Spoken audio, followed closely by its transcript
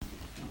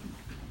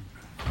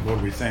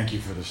Lord, we thank you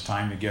for this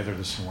time together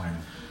this morning.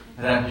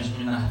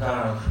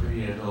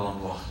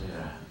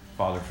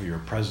 Father, for your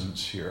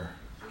presence here.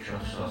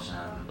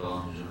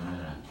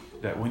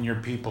 That when your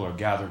people are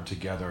gathered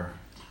together,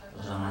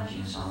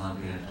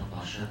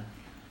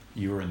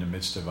 you are in the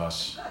midst of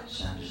us.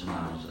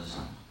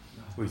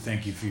 We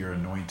thank you for your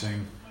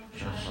anointing.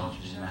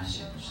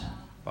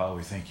 Father,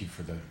 we thank you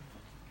for the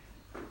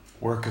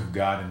work of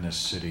God in this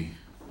city.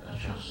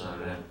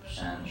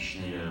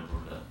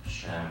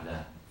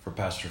 For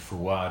Pastor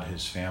Fuad,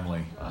 his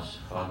family,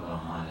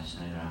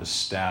 the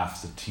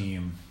staff, the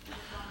team,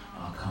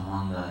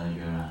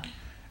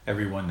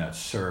 everyone that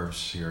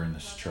serves here in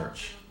this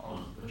church.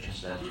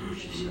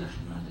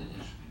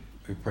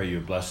 We pray you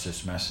bless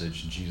this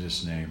message in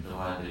Jesus' name.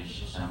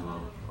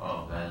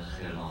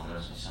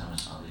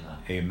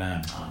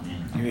 Amen.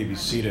 You may be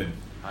seated.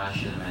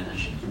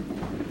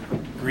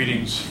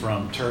 Greetings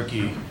from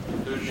Turkey.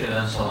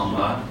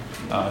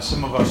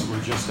 Some of us were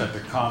just at the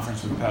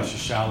conference with Pastor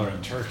Schaller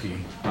in Turkey.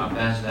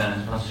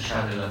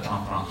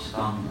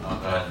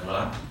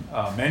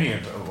 Many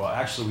of, well,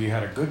 actually we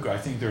had a good, I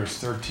think there was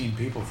 13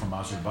 people from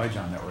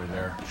Azerbaijan that were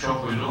there.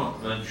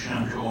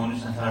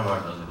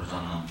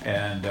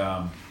 And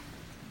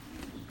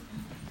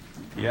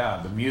yeah,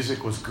 the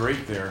music was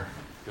great there.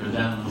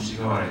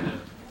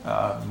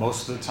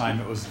 Most of the time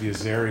it was the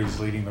Azeris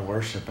leading the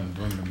worship and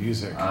doing the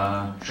music.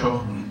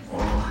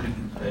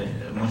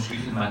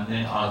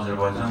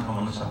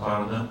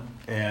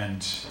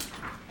 And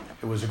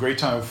it was a great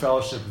time of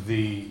fellowship.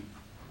 The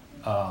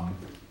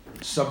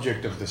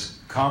subject of this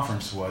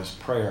conference was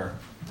prayer.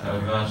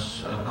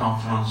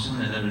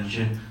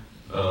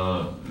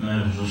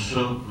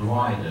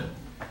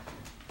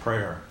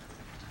 Prayer.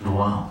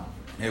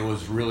 It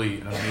was really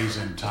an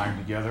amazing time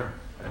together.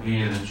 And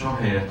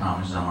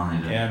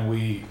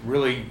we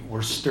really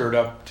were stirred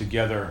up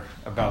together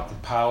about the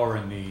power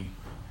and the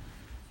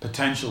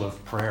potential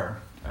of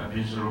prayer. And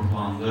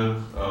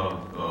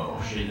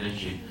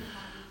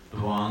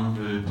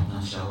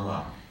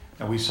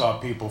we saw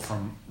people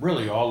from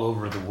really all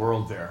over the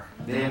world there.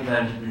 We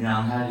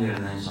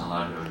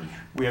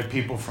had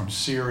people from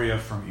Syria,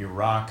 from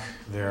Iraq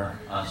there,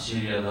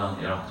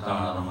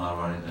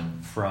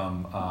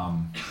 from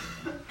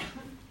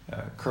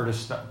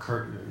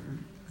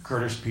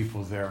Kurdish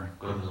people there,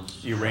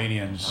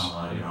 Iranians,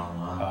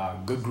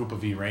 good group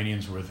of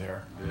Iranians were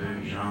there.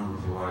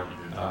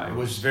 It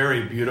was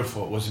very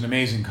beautiful. It was an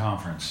amazing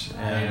conference.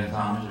 And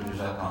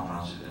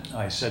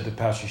I said to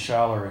Pastor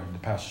Schaller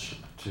and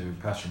to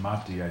Pastor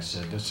Matti, I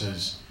said,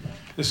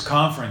 this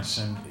conference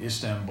in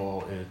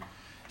Istanbul, it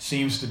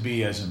seems to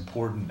be as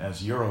important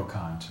as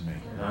Eurocon to me.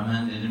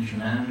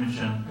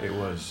 It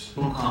was.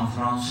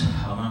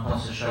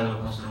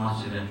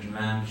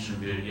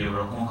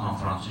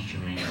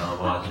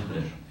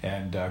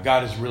 And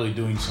God is really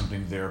doing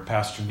something there.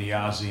 Pastor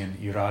Niazi and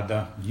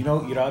Irada. You know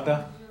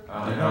Irada?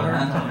 You know her?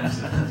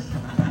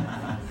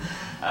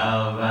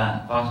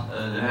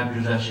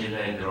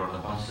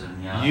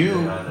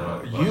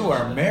 You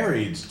are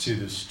married to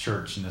this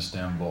church in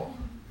Istanbul.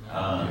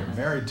 You're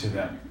married to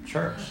that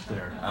church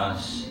there.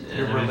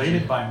 You're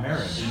related by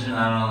marriage.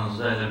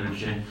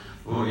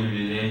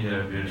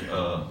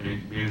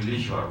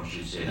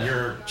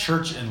 Your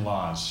church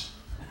in-laws.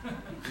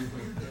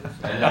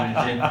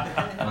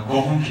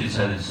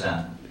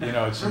 You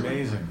know, it's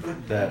amazing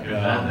that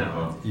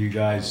you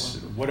guys,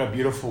 what a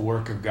beautiful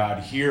work of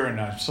God here, and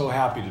I'm so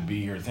happy to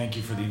be here. Thank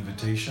you for the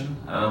invitation.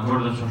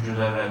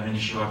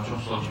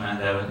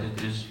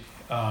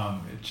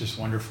 It's just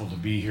wonderful to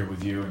be here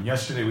with you. And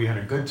yesterday we had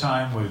a good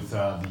time with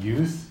the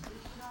youth.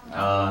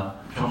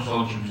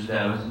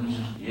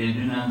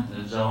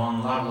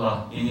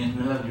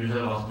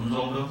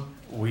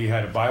 We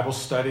had a Bible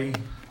study.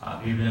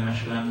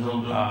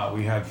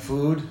 We had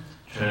food.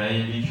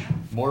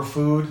 More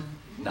food.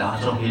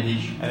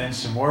 And then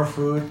some more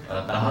food.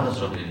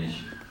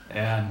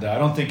 And I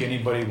don't think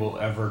anybody will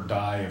ever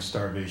die of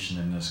starvation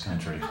in this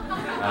country.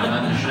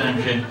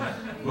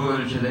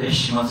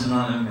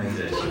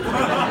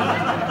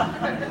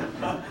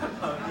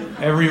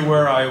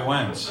 Everywhere I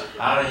went,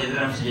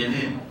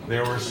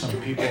 there were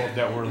some people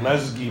that were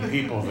Lezgi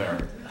people there.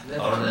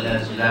 And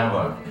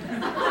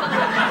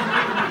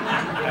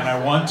I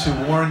want to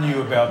warn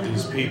you about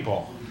these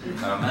people.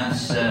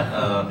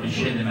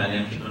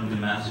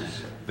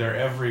 They're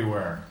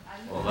everywhere.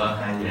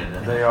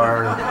 They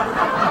are.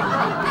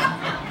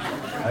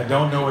 I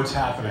don't know what's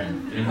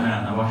happening,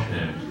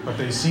 but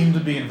they seem to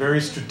be in very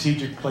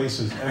strategic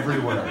places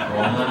everywhere. And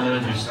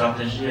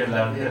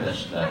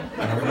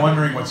I'm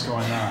wondering what's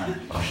going on.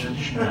 I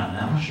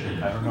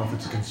don't know if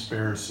it's a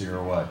conspiracy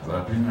or what.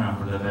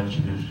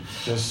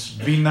 Just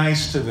be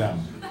nice to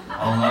them.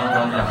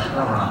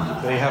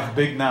 They have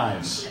big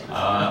knives. They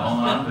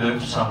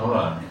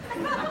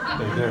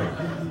do.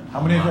 How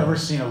many have ever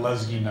seen a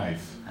Lezgi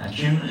knife?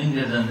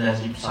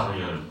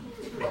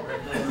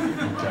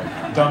 Okay.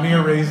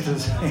 Damir raised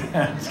his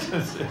hands.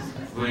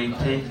 We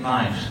take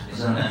knives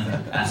and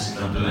ask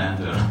them to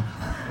enter.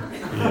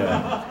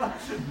 Yeah.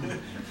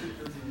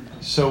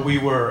 So we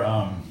were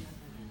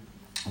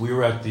We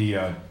were at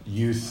the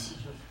youth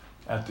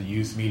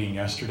meeting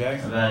yesterday.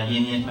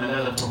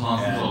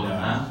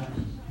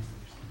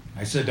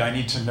 I said I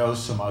need to know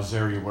some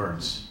Azeri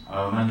words.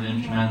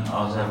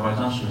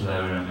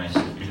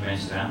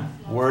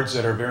 Words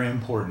that are very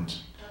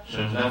important.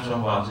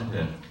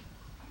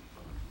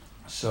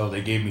 So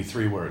they gave me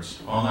 3 words.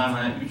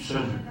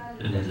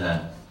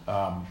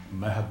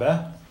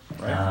 Mehabbe,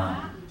 right?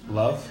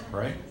 Love,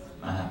 right?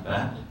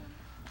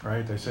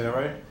 Right, did I say that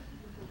right?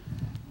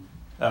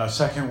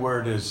 Second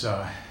word is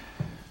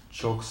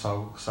çok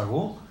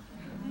sagul.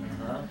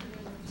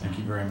 Thank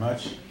you very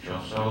much.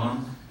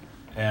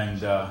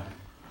 And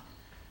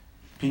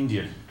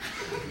pindir.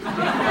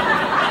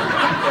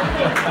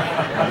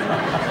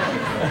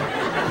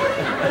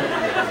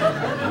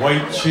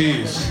 White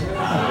cheese.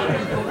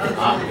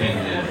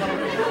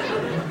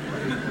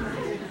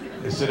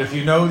 They said if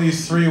you know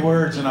these 3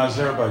 words in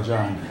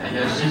Azerbaijan,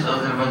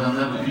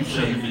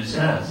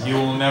 you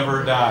will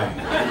never die.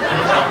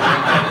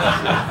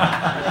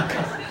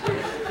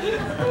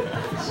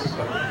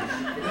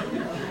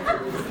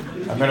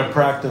 I'm going to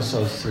practice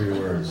those 3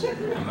 words.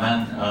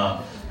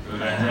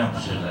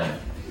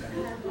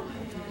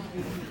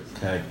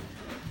 Okay.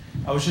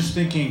 I was just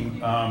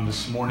thinking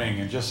this morning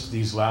and just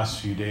these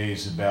last few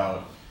days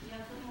about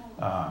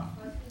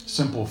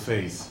simple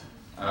faith.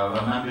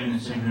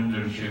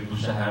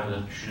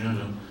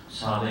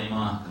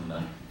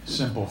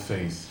 Simple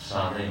faith.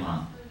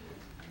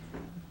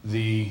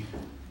 The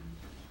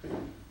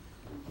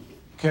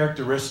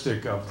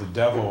characteristic of the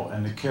devil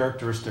and the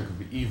characteristic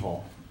of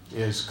evil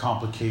is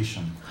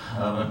complication.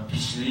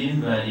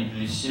 Pisliğin ve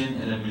iblisin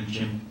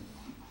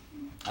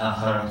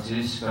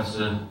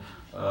karakteristikası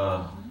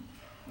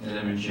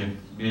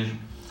bir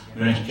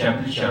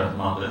mürekkeplik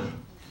yaratmadır.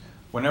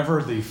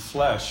 Whenever the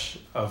flesh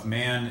of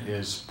man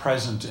is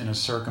present in a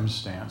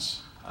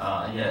circumstance,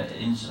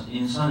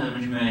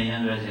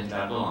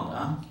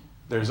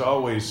 there's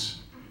always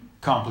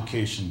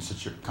complications,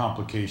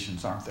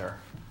 aren't there?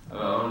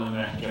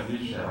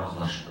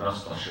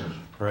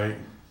 Right?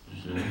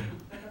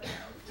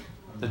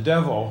 The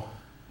devil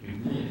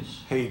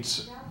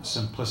hates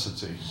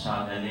simplicity.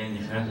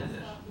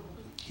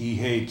 He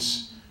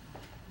hates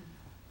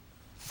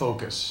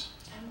focus.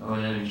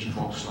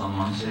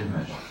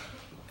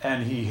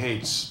 And he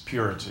hates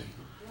purity.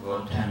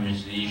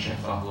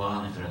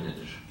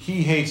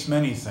 He hates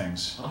many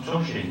things.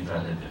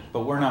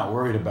 But we're not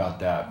worried about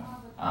that.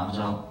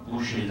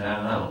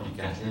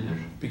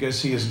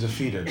 Because he is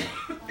defeated.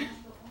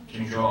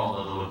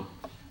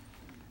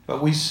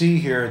 But we see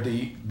here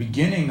the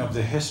beginning of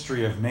the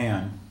history of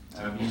man.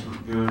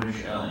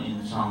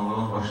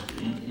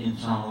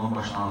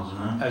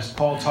 As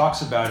Paul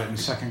talks about it in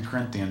 2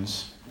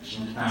 Corinthians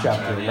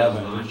chapter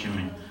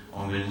 11.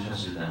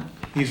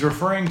 He's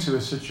referring to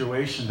a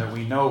situation that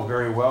we know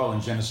very well in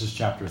Genesis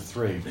chapter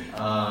 3. And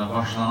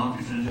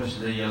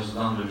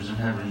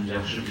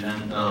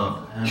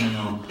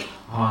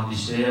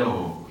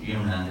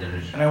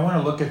I want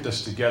to look at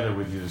this together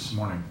with you this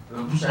morning.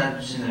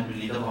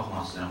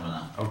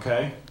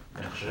 Okay?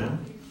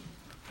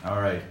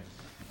 All right.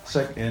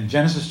 So in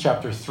Genesis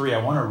chapter 3, I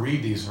want to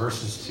read these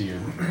verses to you.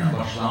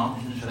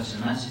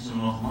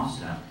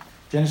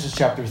 Genesis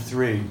chapter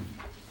 3.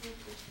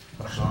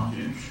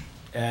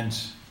 And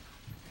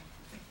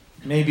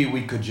maybe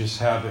we could just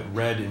have it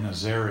read in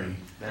Azeri.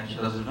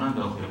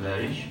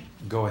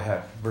 Go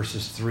ahead.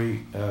 Verses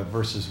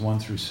 1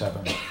 through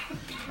 7.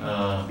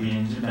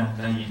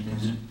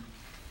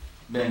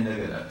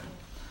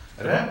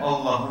 Rəbb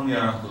Allah'ın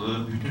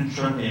yarattığı bütün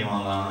çöl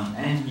heyvanlarının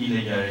en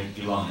hiləgəri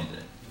ilan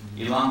idi.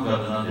 İlan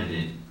qadına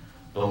dedi,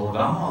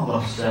 doğrudan mı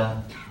Allah sizə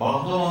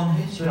bağda olan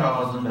heç bir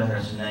ağacın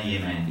bəhrəsindən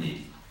yeməyin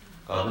deyil?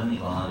 Qadın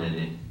ilana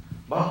dedi,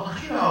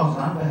 bağdakı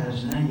ağacların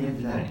bəhrəsindən yeyə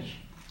bilərik.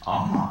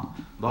 Amma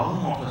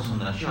bağın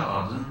ortasındakı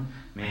ağacın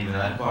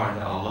meyvələri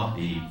barədə Allah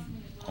deyib,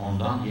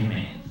 ondan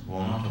yeməyin və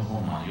ona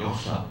toxunmayın,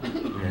 yoxsa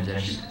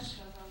öləcəksiniz.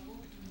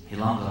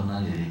 İlan qadına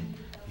dedi,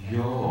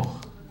 yox,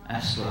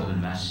 əsla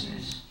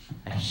ölməzsiniz.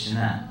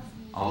 Əksinə,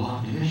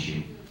 Allah bilir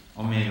ki,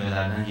 o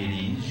meyvələrdən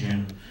yediyiniz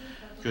gün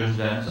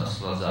gözləriniz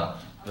açılacaq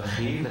və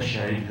xeyir və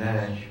şəri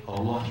bilərək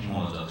Allah kimi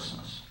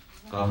olacaqsınız.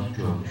 Qadın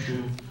gördü ki,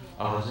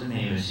 ağacın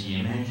meyvəsi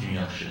yemək üçün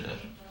yaxşıdır,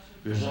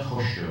 gözə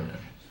xoş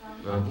görünür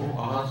və bu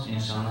ağac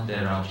insana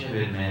dərrakə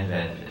verməyə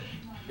vədidir.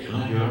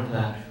 Buna görə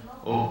də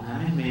o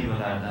həmin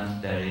meyvələrdən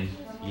dərib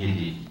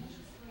yedi.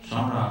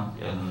 Sonra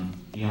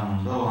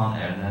yanında olan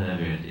ərinə də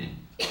verdi.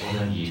 O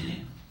da yedi.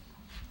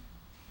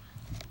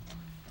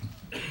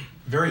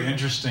 Very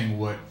interesting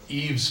what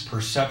Eve's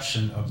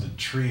perception of the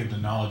tree of the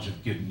knowledge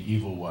of good and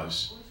evil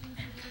was.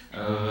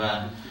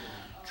 Və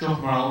çox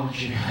maraqlıdır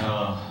ki,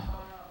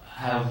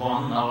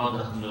 Həvvanın ağac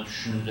haqqında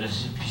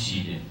düşüncəsi pis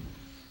idi.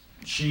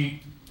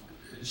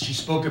 She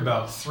spoke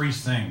about 3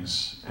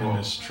 things in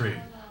this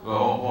tree. Və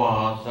o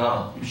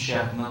ağacda 3 şey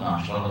haqqında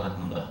danışdı ağac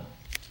haqqında.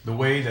 The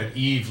way that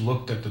Eve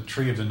looked at the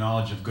tree of the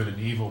knowledge of good and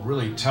evil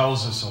really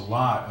tells us a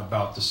lot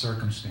about the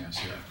circumstance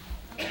here.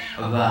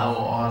 Və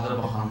o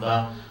ağaca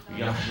baxanda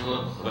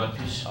yaxşılıq və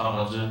pis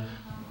ağacı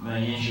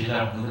müəyyən şeylər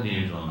haqqında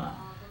deyirdi ona.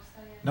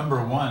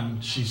 Number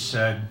one, she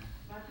said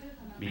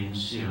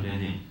Birincisi o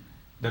dedi.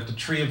 That the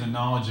tree of the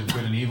knowledge of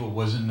good and evil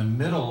was in the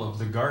middle of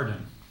the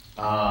garden.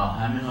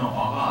 Həmin o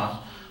ağac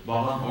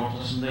bağın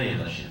ortasında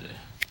yerləşirdi.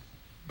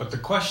 But the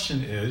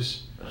question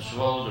is,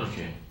 sual odur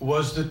ki,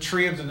 was the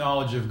tree of the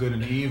knowledge of good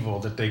and evil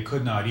that they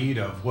could not eat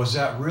of, was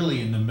that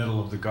really in the middle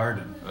of the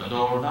garden?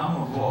 Doğrudan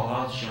mı bu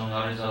ağac ki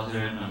onlara icazə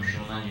verilməmiş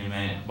ondan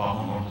yemək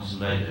bağın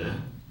ortasındaydı?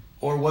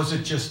 Or was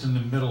it just in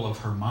the middle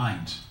of her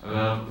mind?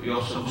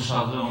 Yoxsa bu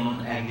sadəcə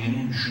onun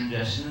əqlinin,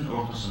 düşüncəsinin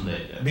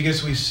ortasındaydı? Because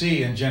we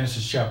see in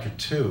Genesis chapter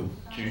 2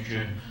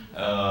 Çünki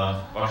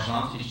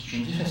başlanğıc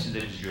 2-ci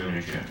fəsildə biz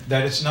görürük ki,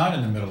 that it's not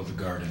in the middle of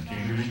the garden.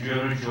 Çünki biz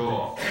görürük ki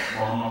o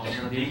bağın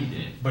ortasında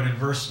değildi. But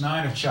in verse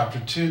 9 of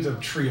chapter 2, the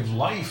tree of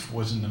life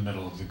was in the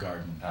middle of the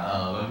garden.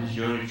 Və biz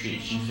görürük ki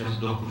 2-ci fəsildə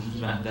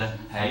 9-cu bənddə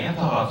həyat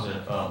ağacı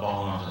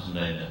bağın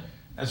ortasındaydı.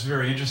 That's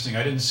very interesting.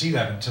 I didn't see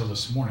that until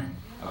this morning.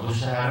 Bu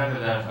səhərə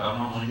qədər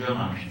mən onu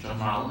görməmişdim. Çox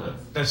maraqlıdır.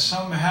 That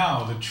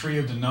somehow the tree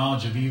of the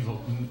knowledge of evil,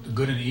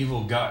 good and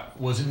evil,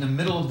 was in the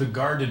middle of the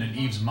garden in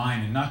Eve's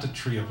mind and not the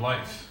tree of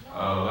life.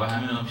 Və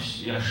həmin o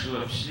yaşlı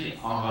və pislik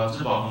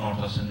ağacı bağın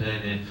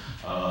ortasındaydı.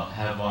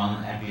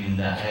 Həvvanın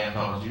əqlində həyat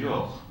ağacı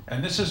yox.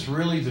 And this is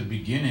really the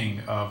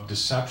beginning of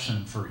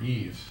deception for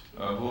Eve.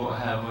 Bu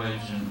Həvva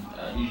üçün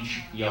ilk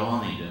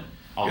yalan idi,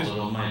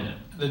 aldadılma idi.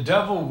 The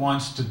devil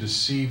wants to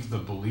deceive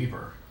the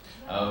believer.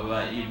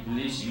 Və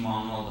iblis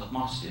imanını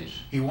aldatmaq istəyir.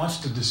 He wants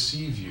to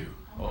deceive you.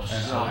 O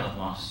sizi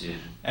aldatmaq istəyir.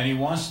 And he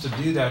wants to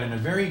do that in a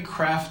very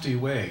crafty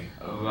way.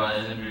 Və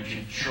elə bir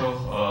ki, çox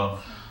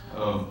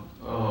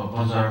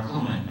bacarıqlı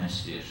etmək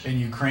istəyir. In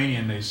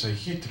Ukrainian they say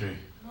hitri.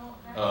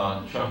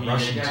 Çox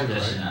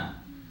hilədərcəsinə.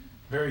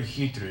 Very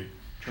hitri.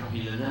 Çox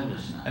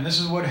hilədərcəsinə. And this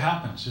is what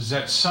happens, is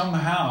that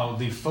somehow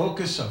the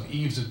focus of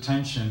Eve's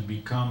attention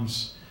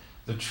becomes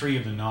the tree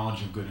of the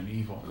knowledge of good and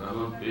evil. Və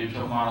bu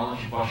çox maraqlı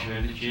ki, baş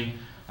verdi ki,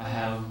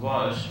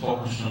 Həvva öz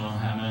fokusunu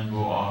həmin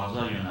bu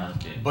ağaca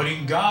yönəltdi. But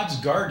in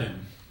God's garden,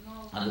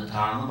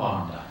 Tanrı'nın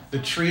bağında,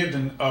 the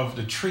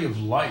tree of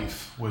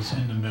life was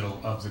in the middle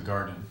of the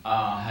garden.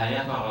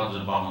 Həyat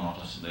ağacı bağın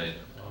ortasındaydı.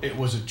 It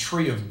was a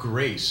tree of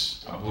grace,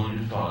 Bu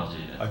lütf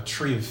ağacıydı. a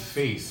tree of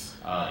faith,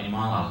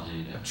 İman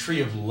ağacıydı. a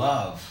tree of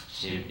love,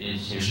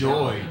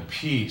 joy,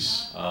 peace,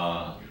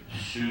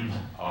 sülh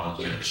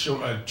ağacı.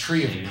 A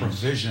tree of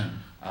provision,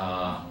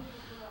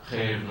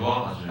 Xeyirli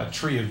ağacı. a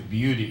tree of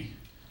beauty.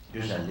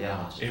 Gözəllik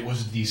ağacı. It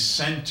was the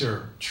center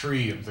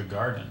tree of the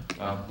garden.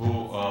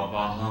 Bu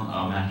bağın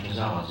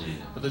mərkəzi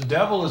ağacıydı. But the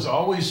devil is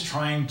always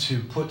trying to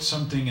put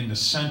something in the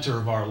center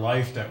of our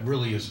life that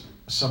really is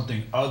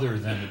something other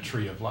than the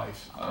tree of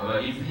life.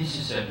 Və iblis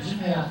isə bizim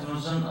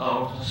həyatımızın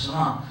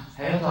ortasına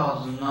həyat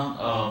ağacından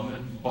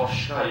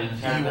başqa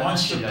He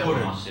wants to put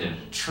a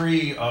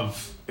tree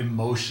of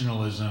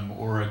emotionalism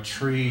or a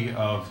tree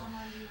of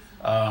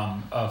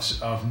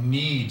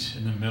need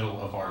in the middle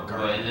of our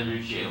garden.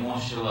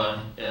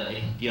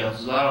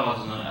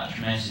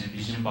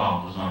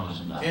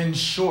 In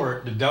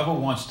short, the devil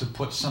wants to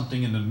put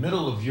something in the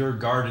middle of your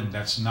garden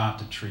that's not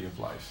the tree of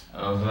life.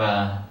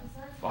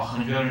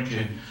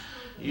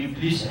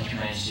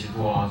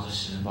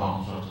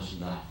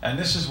 And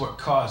this is what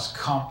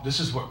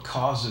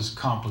causes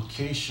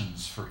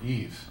complications for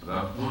Eve.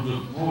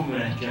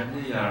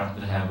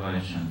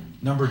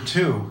 Number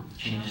 2,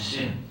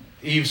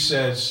 Eve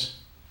says,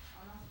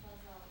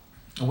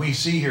 we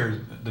see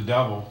here the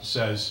devil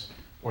says,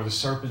 or the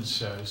serpent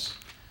says,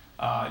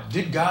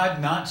 did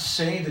God not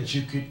say that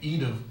you could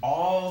eat of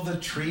all the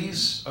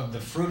trees, of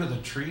the fruit of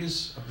the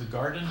trees of the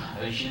garden?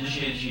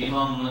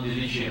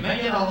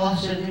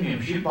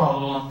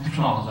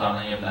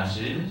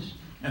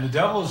 And the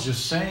devil is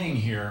just saying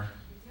here,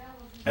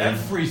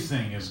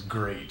 everything is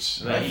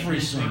great,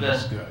 everything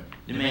is good.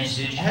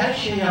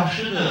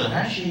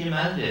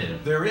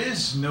 There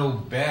is no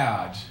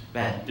bad.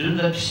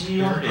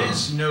 There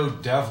is no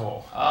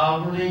devil.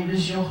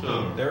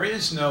 There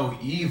is no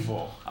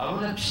evil.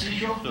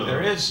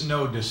 There is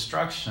no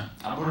destruction.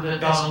 It's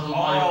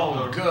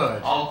all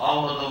good.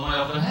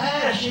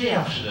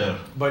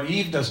 But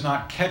Eve does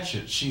not catch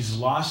it. She's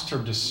lost her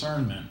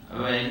discernment.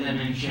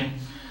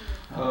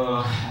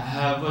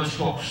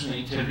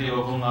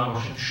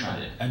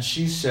 And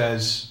she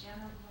says,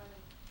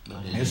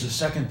 here's the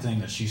second thing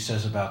that she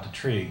says about the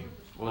tree.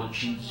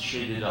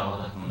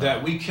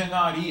 That we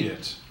cannot eat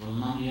it.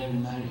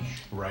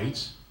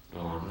 Right?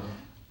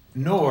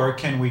 Nor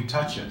can we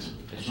touch it.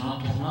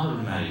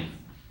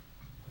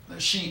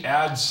 She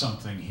adds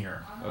something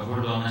here.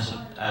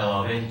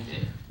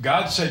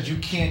 God said you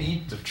can't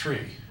eat the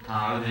tree.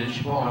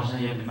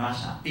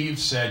 Eve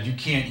said you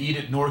can't eat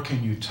it nor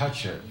can you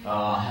touch it.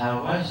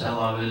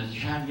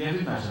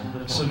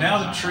 So now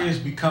the tree has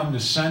become the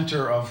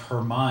center of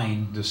her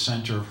mind, the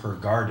center of her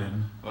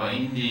garden.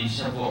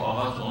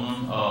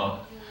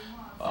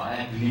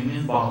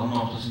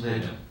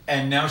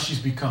 And now she's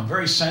become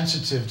very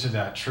sensitive to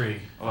that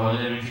tree.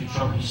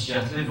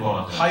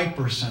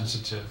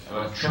 Hypersensitive.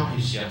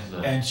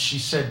 And she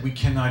said we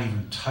cannot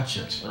even touch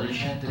it.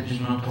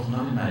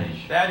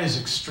 That is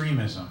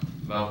extremism.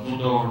 Bu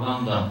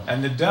doğrudan da.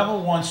 And the devil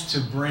wants to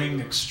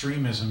bring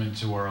extremism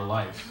into our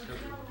life.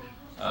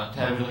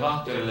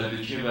 Təbliğat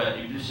verilir ki və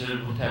iblis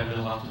bu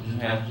təbliğatı bütün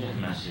həyata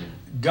keçirməsi.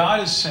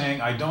 God is saying,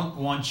 I don't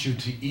want you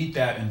to eat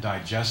that and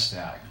digest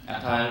that.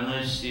 Tanrı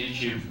istəyir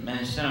ki,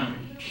 mən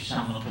istəmirəm ki,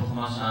 sən bunu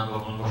toxunasan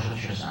və bunu başa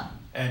düşəsən.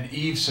 And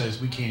Eve says,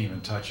 we can't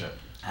even touch it.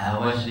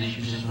 Həvva istəyir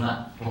ki, biz buna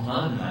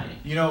toxuna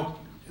bilməliyik. You know,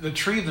 the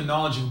tree of the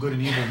knowledge of good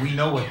and evil, we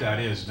know what that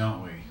is,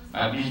 don't we?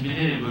 Biz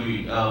bilirik bu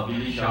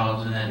bilik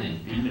ağacı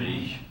nədir,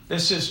 bilmirik.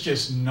 This is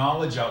just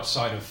knowledge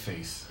outside of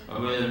faith.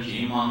 Böyle ki,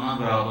 imandan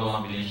qıraqda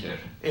olan bilikdir.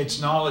 It's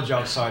knowledge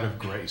outside of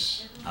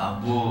grace.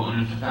 Bu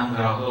lütfdən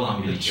qıraqda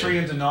olan The bilikdir. tree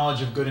of the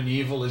knowledge of good and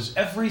evil is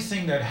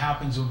everything that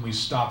happens when we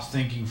stop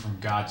thinking from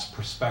God's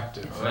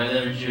perspective.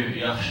 Böyle ki,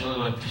 yaxşılıq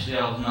və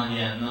pislik altından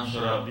yiyəndən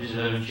sonra biz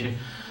böyle ki,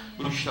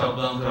 bu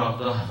kitabdan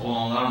qıraqda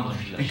olanların da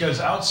fikirləşir.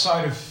 Because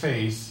outside of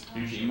faith,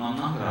 Çünki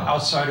imandan qıraqda,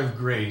 outside of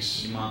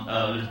grace,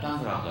 lütfdən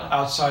qıraqda,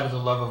 outside of the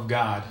love of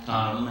God,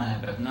 Tanrının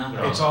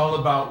məhəbbətindən it's qıraqda. all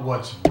about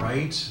what's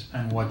right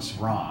and what's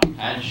wrong.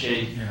 Hər şey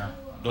You know,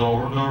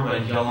 doğrudur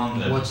və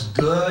yalandır. what's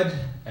good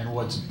and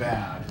what's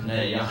bad.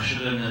 Nə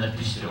yaxşıdır, nə də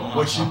pisdir.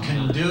 What you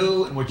can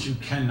do and what you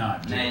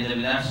cannot do. Nə edə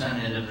bilərsən,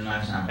 nə edə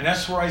bilmərsən. And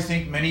that's where I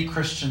think many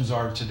Christians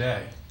are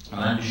today.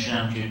 Mən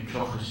düşünürəm ki,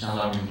 çox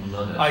xristianlar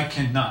bundadır.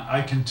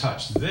 I can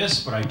touch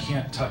this, but I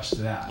can't touch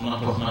that. Buna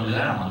toxuna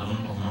bilərəm, amma bunu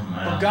toxuna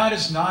bilmərəm. But God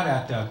is not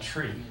at that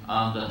tree.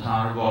 Ancaq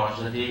Tanrı bu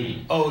ağacda deyil.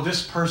 Oh,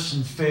 this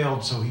person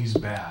failed, so he's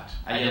bad.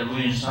 Əgər bu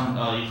insan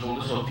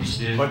yıxıldısa o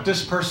pisdir. But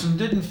this person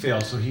didn't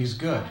fail, so he's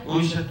good.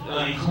 Bu isə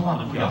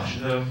yıxılmadı, bu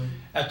yaxşıdır.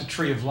 At the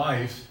tree of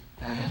life,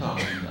 Həyat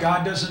ağacında.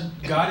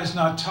 God is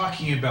not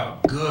talking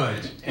about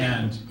good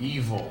and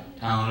evil.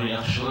 Tanrı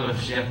yaxşılıq və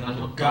pis haqqında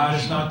God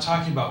is danışmır. not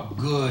talking about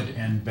good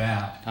and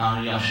bad.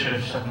 Tanrı yaxşı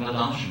və pis haqqında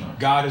danışmır.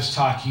 God is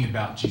talking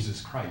about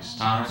Jesus Christ.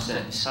 Tanrı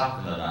isə İsa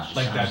haqqında danışır.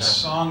 Like that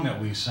song that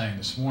we sang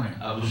this morning.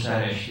 Bu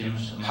səhər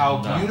eşitdiyimiz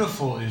How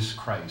beautiful is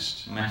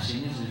Christ. Məsih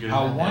necə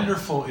How görünür?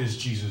 wonderful is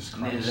Jesus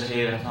Necə Christ.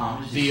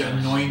 heyrətamiz The İsa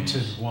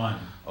anointed Məsihimiz. one.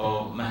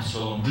 O məhz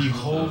olunmuş. The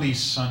holy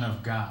Son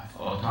of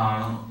God. O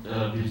Tanrı'nın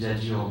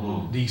bircəcik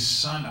oğlu. The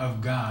Son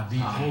of God. The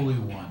Holy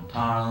One.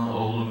 Tanrı'nın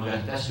oğlu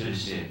müqəddəs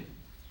birisi.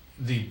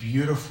 The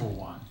beautiful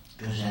one.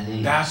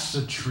 Gözəli. That's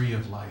the tree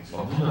of life. O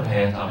budur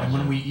həyat And ağacı.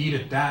 when we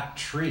eat at that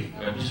tree,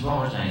 Və biz bu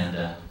ağacdan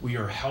yəndə we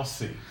are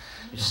healthy.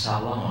 biz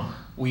sağlamıq.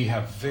 We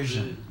have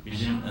vision.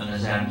 Bizim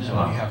nəzərimiz And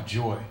var. we have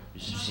joy.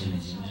 Bizim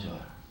sevincimiz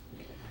var.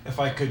 If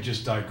I could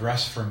just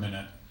digress for a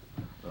minute,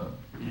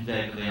 Bir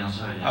dəqiqədə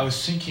yansaydı. I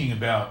was thinking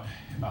about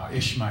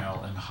Ishmael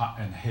and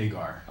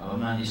Hagar.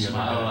 Mən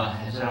İsmail və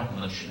Həzər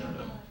haqqında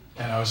düşünürdüm.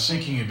 And I was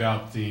thinking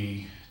about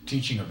the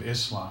teaching of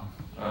Islam.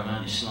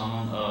 Mən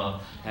İslamın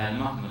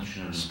təlimi haqqında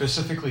düşünürdüm.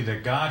 Specifically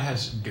that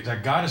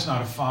God is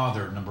not a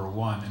father, number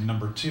one, and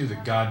number two,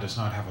 that God does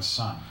not have a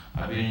son.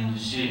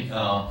 Birincisi,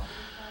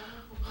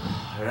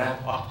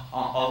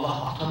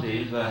 Allah ata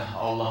deyil və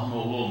Allahın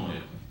oğlu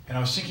olmuyor. And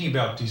I was thinking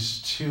about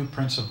these two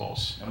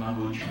principles. Mən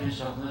bu iki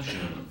prinsip haqqında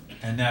düşünürdüm.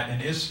 And that in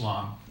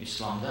Islam,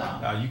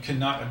 İslamda you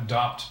cannot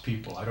adopt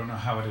people. I don't know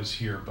how it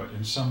is here, but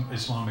in some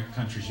Islamic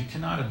countries, you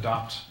cannot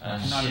adopt.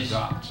 siz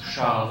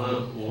uşağı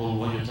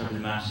oğulva götürə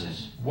bilmərsiniz.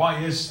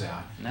 Why is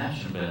that? Nə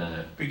üçün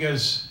belədir?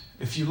 Because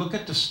if you look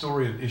at the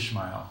story of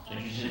Ishmael,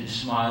 Çünki siz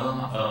İsmailin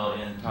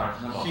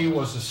tarixinə he baxın.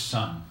 was a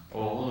son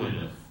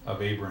Oğluydu. of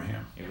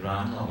Abraham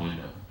İbrahim'in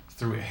oğluydu.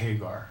 through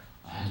Hagar.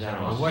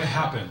 Həzər But what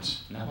happened?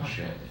 Nə baş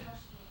verdi?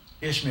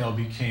 Ishmael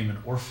became an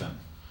orphan.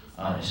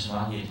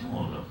 İsmail yetim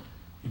oldu.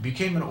 He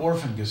became an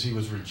orphan because he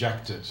was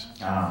rejected.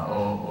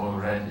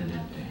 O rədd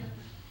edildi.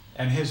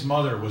 And his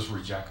mother was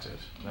rejected.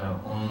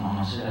 Və onun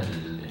anası rədd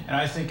edildi.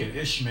 And I think at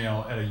Ishmael,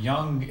 at a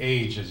young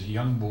age, as a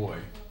young boy,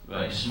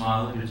 Və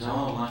İsmail bir cavan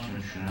oğlan kimi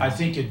düşünür. I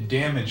think it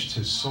damaged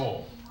his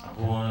soul.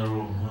 Bu onun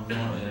ruhunu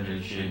elə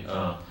bil ki,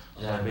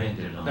 zərbə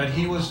indirdi. That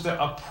he was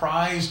a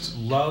prized,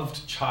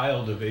 loved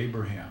child of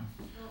Abraham.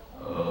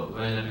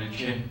 Və elə bil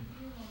ki,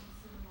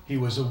 He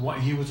was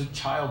a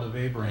child of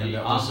Abraham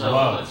that was ancaq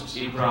loved.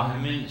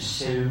 İbrahimin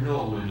sevimli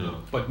oğluydu.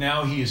 But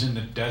now he is in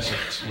the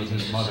desert with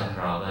his mother,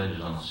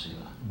 Səhrada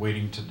anasıyla.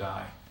 waiting to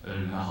die.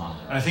 Ölümə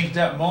hazır. And I think at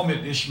that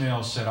moment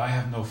Ishmael said, I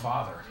have no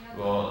father.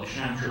 Və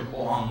düşünürəm ki,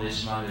 o anda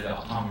İsmail ilə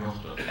atam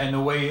yoxdur. And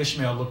the way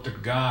Ishmael looked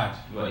at God,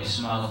 Və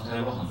İsmail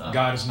ataya baxanda,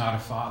 God is not a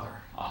father.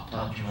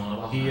 ata kimi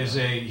ona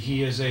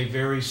He is a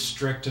very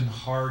strict and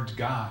hard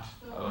God.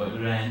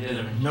 Ürəyində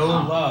elə bil No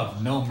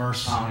love, no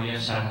mercy. Tanrıya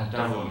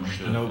sərhədlər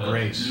qoymuşdur. No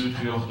grace. Lütf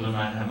yoxdur,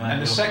 mərhəmət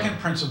And the yoxdur. second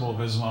principle of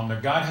Islam,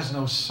 that God has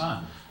no son.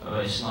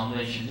 Və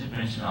İslamda ikinci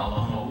prinsip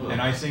Allahın oğlu.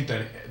 And I think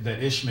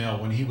that Ishmael,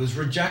 when he was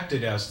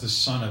rejected as the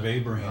son of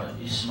Abraham,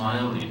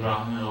 İsmail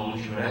İbrahimin oğlu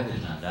kimi rədd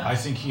ediləndə I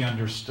think he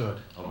understood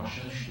o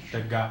başa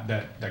düşdü.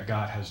 that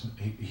God has,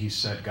 he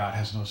said, God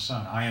has no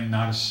son. I am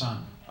not a son.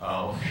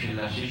 O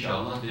fikirləşir ki,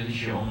 Allah dedi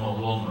ki, onun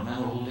oğlu olmur.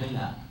 Mən oğlu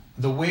deyiləm.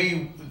 The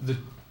way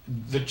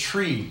the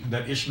tree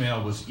that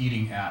Ishmael was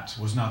eating at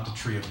was not the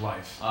tree of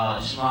life.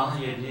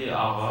 İsmailin yediyi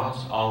ağac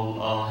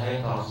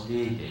həyat ağacı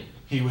deyildi.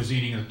 He was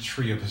eating a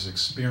tree of his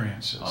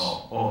experiences.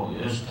 O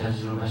öz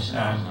tecrübesini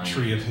And a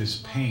tree of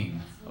his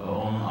pain.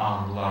 Onun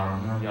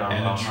ağrılarını,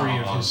 And a tree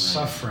of his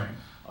suffering.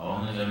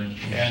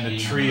 And a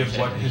tree of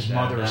what his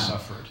mother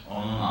suffered.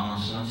 Onun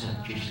anasının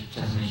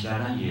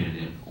çetinliklerden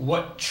yerdi.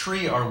 What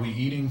tree are we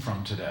eating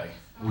from today?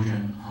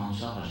 Bugün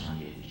hangi ağaçtan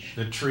yedik?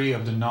 The tree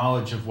of the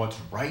knowledge of what's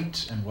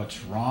right and what's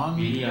wrong.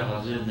 Biri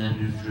ağacı ne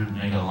düzdür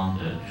ne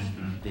yalandır,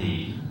 düzdür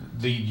değil.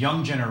 The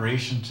young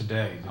generation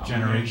today, the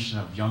generation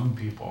of young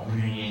people,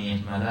 Bugün yeni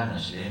yetmeler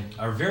nesli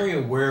are very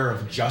aware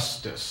of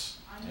justice.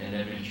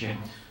 elə bil ki,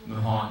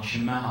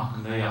 mühakimə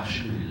haqqında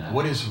yaxşı bilirlər.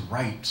 What is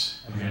right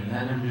Bugün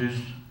nədir düz,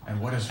 and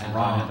what is ədalət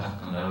wrong.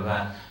 haqqında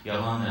və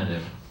yalan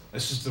nədir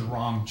This is the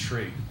wrong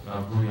tree.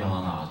 və bu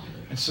yalan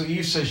ağacıdır. And so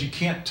Eve says, you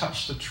can't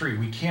touch the tree.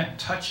 We can't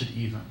touch it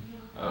even.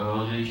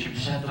 O dedi ki,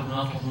 biz hətta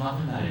buna toxuna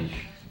bilmərik.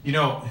 You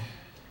know,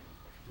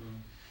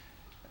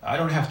 I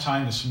don't have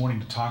time this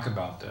morning to talk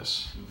about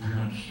this.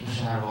 Bugün bu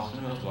səhər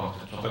vaxtım yox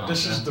vaxtı. But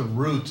this is the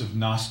root of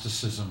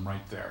Gnosticism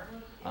right there.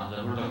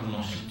 Ancaq burada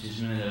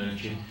gnostisizmin elə bil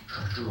ki,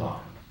 kökü var.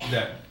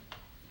 That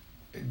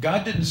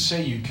God didn't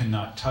say you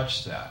cannot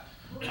touch that.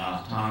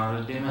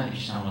 Tanrı demədi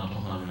ki, sən buna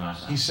toxuna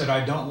bilmərsən. He said,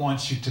 I don't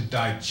want you to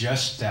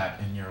digest that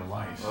in your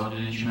life. O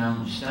dedi ki,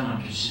 mən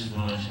istəmirəm ki, siz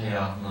bunu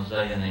həyatınızda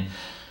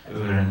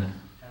öyrənib,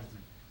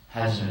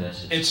 həzm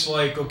edəsiniz. It's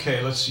like,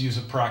 okay, let's use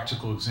a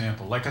practical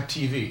example, like a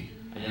TV.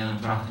 Yəni,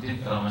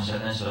 praktik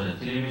məsələdən sonra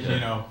televizor. You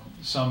know,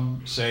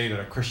 some say that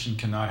a Christian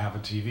cannot have a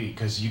TV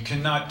because you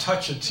cannot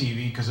touch a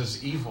TV because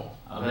it's evil.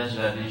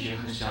 Bəziləri deyir ki,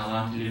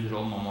 xristianların televizor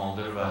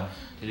olmamalıdır və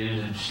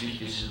televizor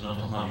pislikdir, siz buna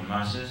toxuna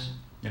bilmərsiniz.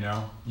 You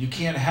know, you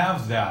can't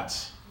have that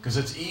because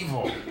it's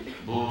evil.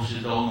 Bu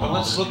sizdə olmamalıdır. But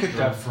let's look at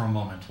that for a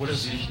moment. What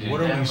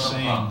are we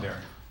saying there?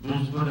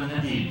 Burada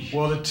nə deyirik?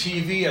 Well, the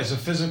TV as a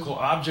physical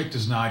object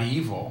is not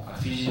evil.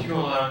 Fiziki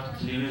olaraq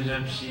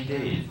televizor pislik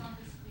deyil.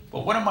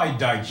 But what am I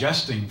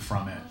digesting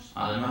from it?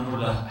 Mən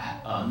burada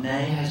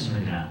nəyi həzm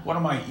edirəm? What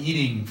am I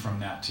eating from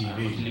that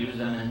TV?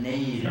 Televizordan nə The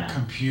yeyirəm?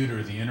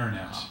 computer, the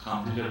internet.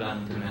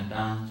 Kompüterdən,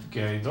 internetdən.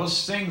 Okay,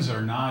 those things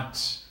are not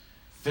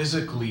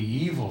physically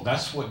evil.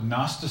 That's what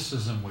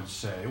Gnosticism would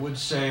say. It would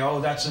say, oh,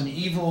 that's an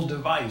evil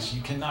device.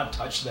 You cannot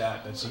touch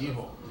that. That's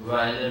evil. Və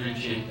elə bil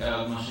ki,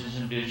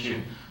 Gnostisizm deyir ki,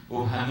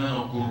 o həmin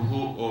o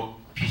qurğu, o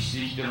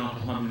pislikdən o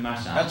toxuna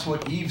bilmərsən. That's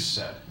what Eve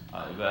said.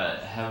 Və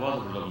Həvva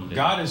da burada bunu deyir.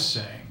 God is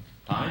saying,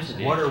 Tanrı isə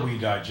deyir. what are we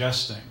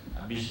digesting?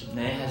 Biz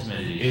nəyi həzm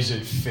edirik? Is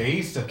it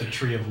faith at the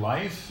tree of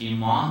life?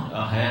 İman,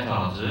 həyat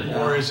ağacı,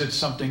 Or is it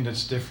something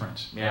that's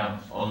different? ya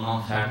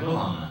ondan fərqli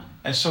olanı.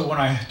 And so when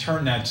I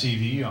turn that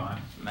TV on,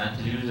 Mən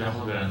televizora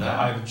xo verəndə,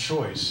 I have a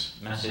choice.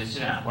 mən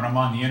seçirəm. When I'm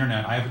on the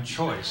internet, I have a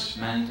choice.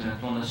 Mən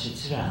internetdə onu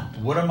seçirəm.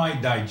 What am I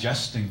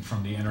digesting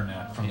from the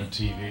internet, from the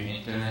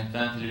TV?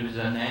 İnternetdən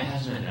televizora nəyi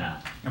həzm edirəm?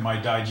 Am I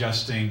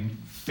digesting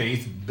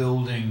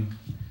faith-building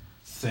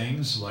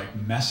things like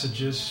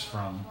messages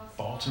from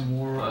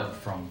Baltimore,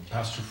 from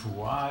Pastor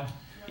Fuad?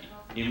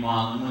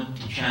 İmanımı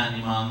tikən,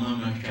 imanımı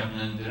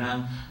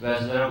möhkəmləndirən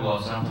vəzlərə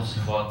qulaq asıram,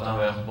 Fuaddan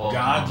və yaxud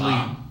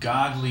Baltimordan.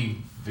 Godly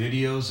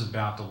videos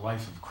about the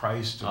life of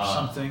Christ or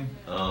something?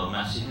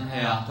 Məsihin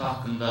həyatı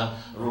haqqında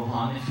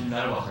ruhani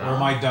filmlərə baxıram. Or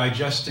am I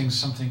digesting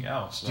something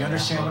else? Do you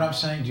understand what I'm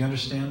saying? Do you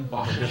understand the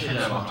Başqa difference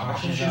şeylər I'm baxıram.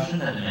 talking Başqa about? sözün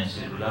nə demək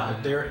istəyir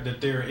burada?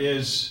 That there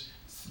is,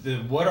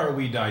 what are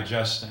we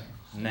digesting?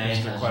 Nəyi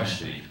Is the həzm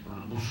question. edirik?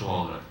 Bu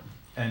sualdır.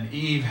 And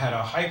Eve had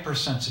a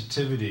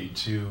hypersensitivity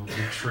to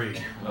the tree.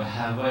 Və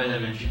Həvva elə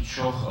bil ki,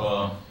 çox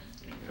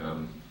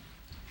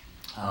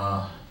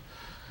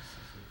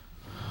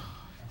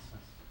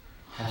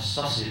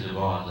həssas idi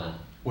bu ağaca.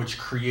 Which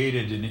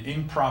created an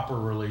improper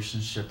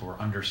relationship or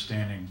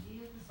understanding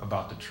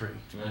about the tree.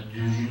 Və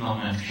düzgün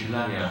olmayan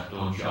fikirlər yaratdı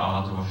o ki,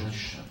 ağacı başa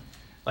düşsün.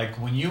 Like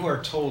when you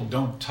are told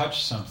don't touch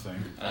something,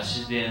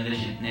 Siz deyəndə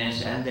ki,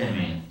 nəyəsə əl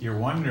dəyməyin. you're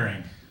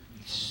wondering,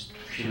 Siz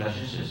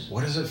fikirləşirsiniz.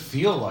 what does it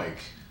feel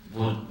like?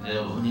 Bu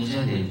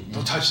necədir?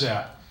 Don't touch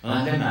that.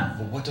 Onu demə.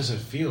 Well, what does it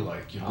feel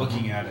like? You're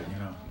looking at it, you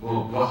know.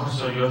 Bu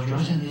baxırsa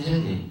görsən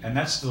necədir? And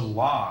that's the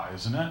law,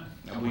 isn't it?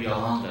 Bu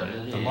yalandır,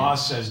 elə The deyil. law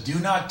says, do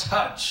not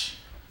touch.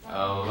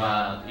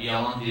 Və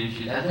yalan deyir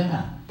ki, əl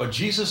demə. But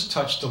Jesus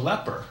touched a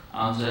leper,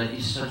 Ancaq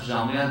İsa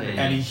cüzamlıya and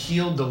he deyir.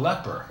 healed the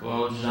leper,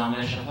 O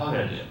cüzamlıya şəfa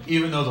verdi.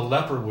 even though the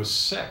leper was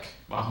sick.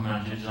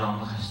 Baxmayın ki,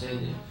 cüzamlı xəstə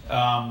idi.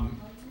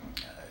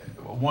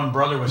 One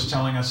brother was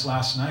telling us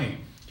last night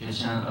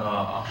Keçən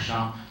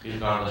axşam bir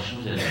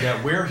qardaşımız dedi. that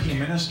where he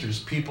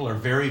ministers, people are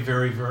very,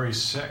 very, very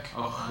sick.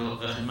 O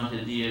xidmət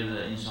etdiyi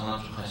yerdə insanlar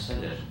çox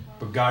xəstədir.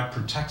 But God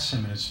protects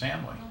him and his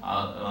family.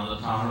 Onda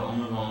Tanrı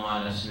onun və onun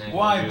ailəsini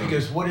Why? qoruyur.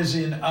 Because what is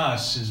in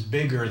us is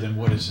bigger than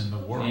what is in the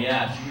world.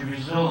 Niyə? Çünki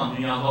bizdə olan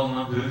dünyada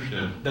olandan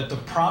böyükdür. That the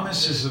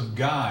promises of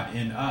God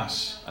in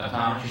us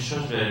Tanrı ki,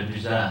 söz verir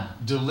bizə.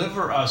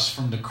 deliver us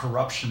from the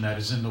corruption that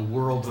is in the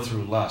world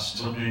through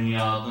lust. Bu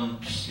dünyanın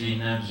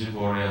pisliyindən bizi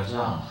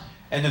qoruyacaq.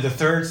 And then the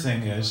third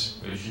thing is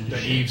Üçüncü that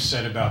şey, Eve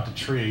said about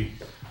the tree,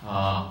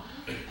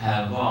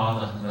 Həvva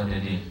ağac haqqında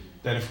dedi.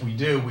 that if we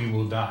do, we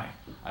will die.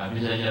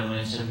 Biz əgər bunu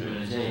etsək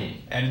öləcəyik.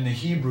 And in the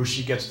Hebrew,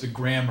 she gets the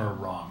grammar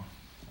wrong.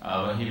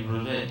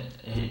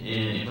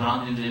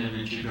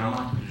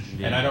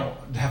 And I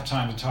don't have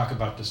time to talk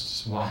about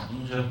this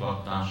morning.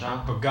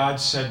 But God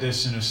said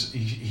this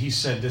He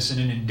said this in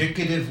an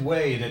indicative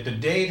way, that the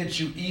day that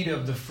you eat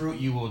of the fruit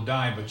you will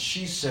die. But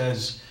she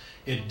says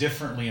it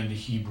differently in the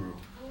Hebrew.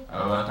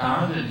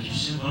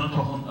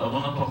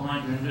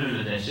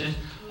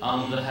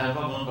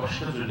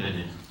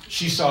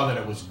 She saw that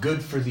it was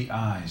good for the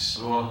eyes,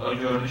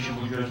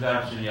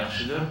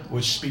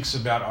 which speaks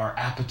about our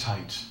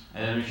appetite.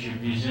 Our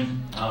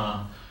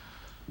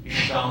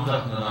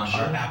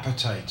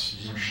appetite.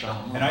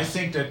 And I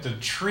think that the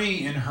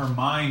tree in her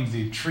mind,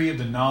 the tree of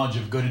the knowledge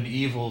of good and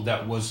evil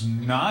that was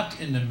not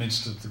in the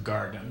midst of the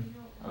garden,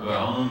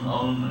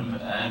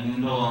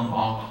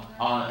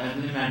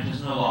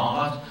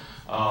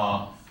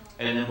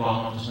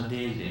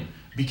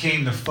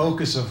 became the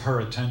focus of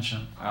her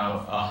attention.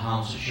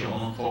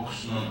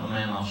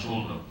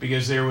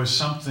 Because there was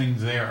something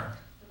there.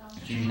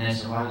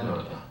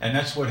 And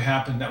that's what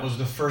happened. That was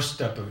the first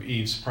step of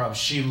Eve's problem.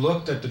 She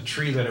looked at the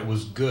tree that it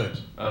was good.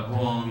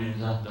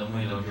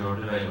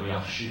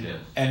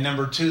 And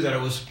number two, that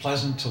it was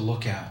pleasant to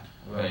look at.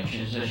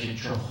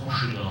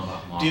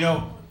 Do you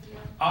know,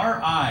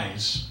 our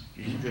eyes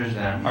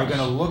are going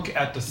to look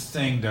at the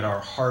thing that our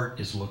heart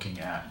is looking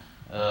at.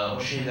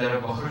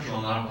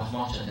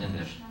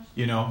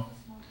 You know,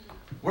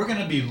 we're going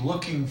to be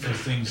looking for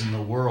things in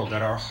the world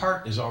that our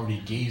heart is already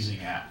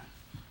gazing at.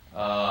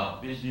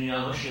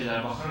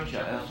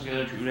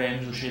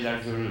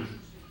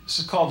 This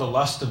is called the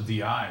lust of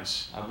the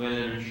eyes.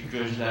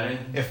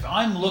 If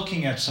I'm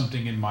looking at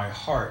something in my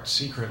heart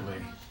secretly,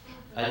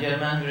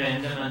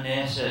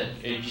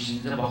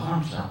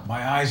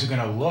 my eyes are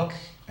going to look,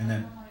 and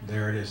then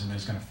there it is, and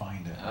it's going to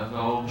find it.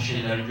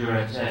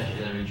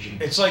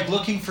 It's like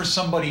looking for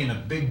somebody in a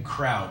big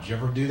crowd. You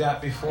ever do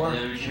that before?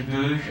 You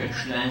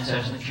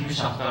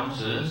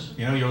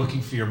know, you're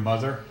looking for your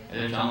mother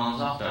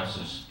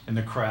in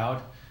the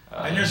crowd.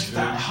 And there's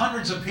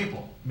hundreds of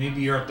people.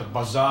 Maybe you're at the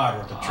bazaar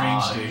or at the train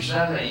station.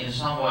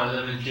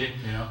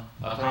 You know?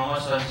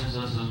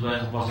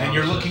 And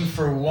you're looking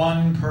for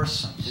one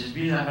person.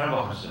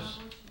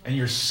 And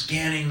you're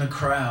scanning the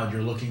crowd.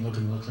 You're looking. And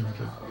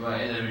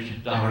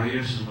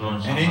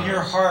in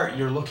your heart,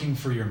 you're looking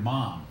for your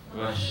mom.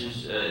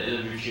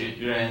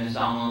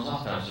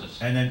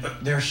 And then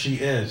there she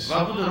is.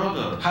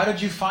 How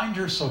did you find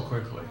her so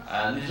quickly?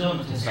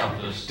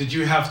 Did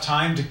you have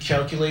time to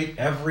calculate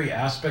every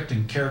aspect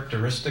and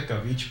characteristic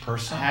of each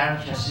person?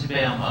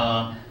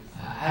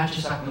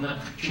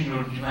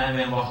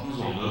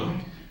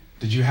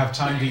 Did you have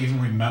time to even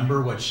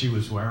remember what she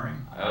was wearing?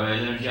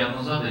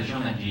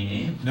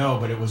 No,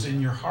 but it was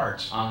in your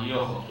heart.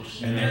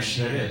 And there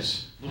she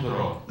is.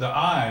 The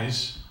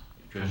eyes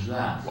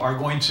are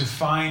going to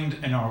find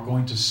and are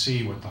going to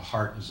see what the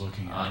heart is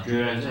looking at.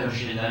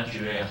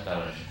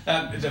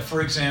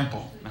 For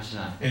example,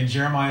 in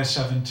Jeremiah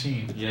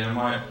 17,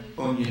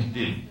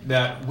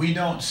 that we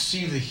don't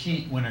see the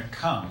heat when it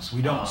comes.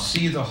 We don't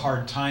see the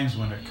hard times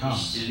when it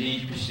comes.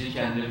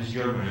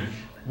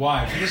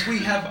 Why? Because we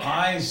have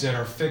eyes that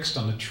are fixed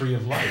on the tree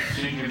of life.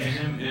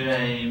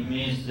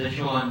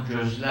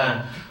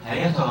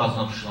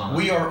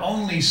 We are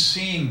only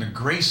seeing the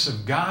grace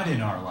of God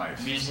in our life.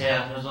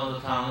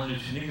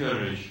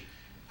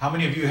 How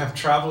many of you have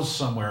traveled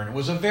somewhere and it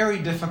was a very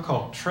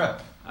difficult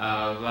trip?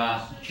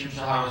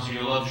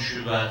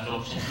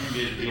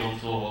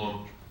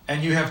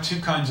 And you have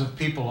two kinds of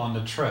people on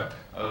the trip.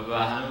 Those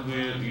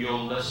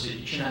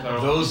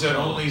that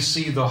only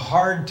see the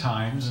hard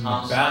times and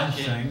the bad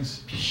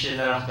things.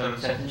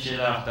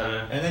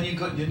 And then you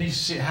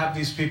have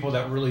these people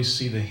that really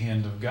see the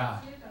hand of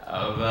God.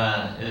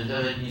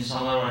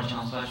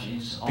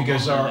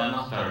 Because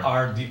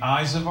the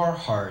eyes of our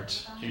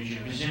heart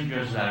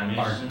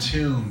are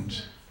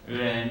tuned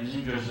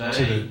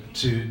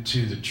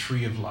to the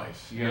tree of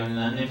life.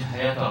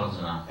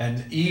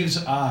 And Eve's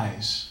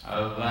eyes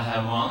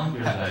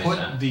have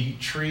put the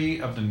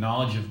tree of the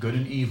knowledge of good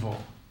and evil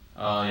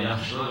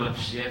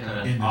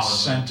in the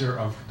center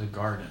of the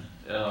garden.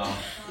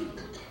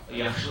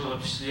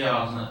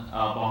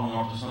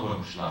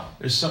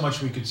 There's so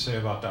much we could say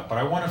about that, but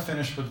I want to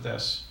finish with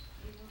this.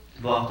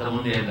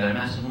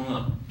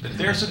 That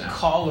there's a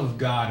call of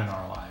God in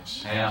our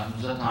lives.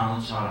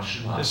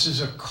 This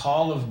is a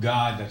call of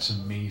God that's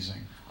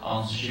amazing.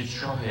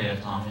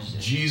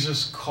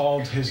 Jesus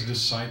called his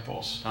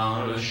disciples,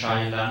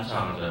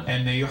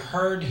 and they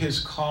heard his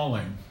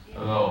calling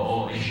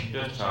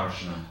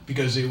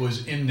because it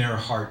was in their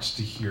hearts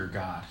to hear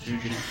God.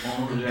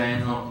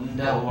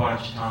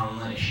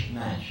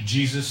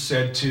 Jesus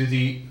said to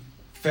the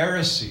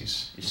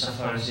Pharisees,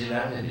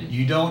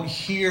 you don't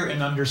hear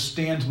and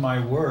understand my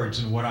words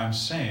and what I'm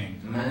saying.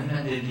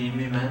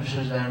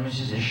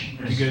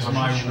 Because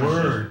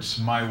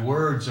my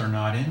words are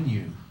not in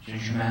you.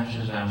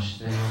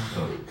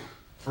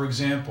 For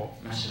example,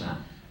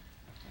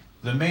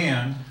 the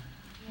man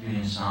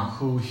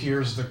who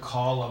hears the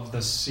call of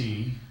the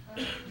sea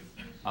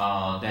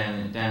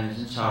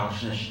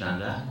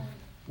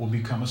will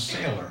become a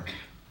sailor.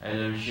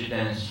 Elə bir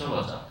denizçi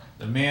olacaq.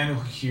 The man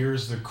who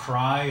hears the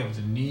cry of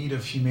the need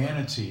of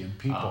humanity and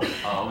people.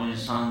 O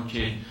insan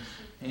ki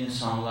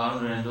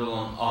insanların önünde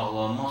olan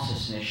ağlanma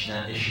sesini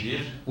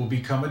eşidir. Will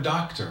become a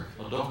doctor.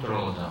 O doktor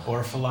olacaq. Or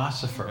a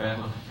philosopher. Veya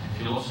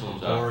filosof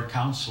olacaq. Or a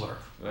counselor.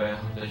 Veya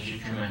da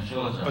hükümetçi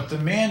olacaq. But the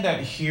man that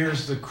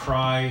hears the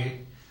cry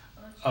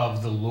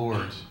of the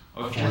Lord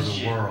for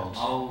the world.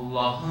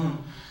 Allah'ın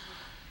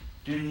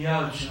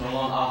dünya için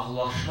olan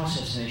ağlaşma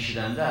sesini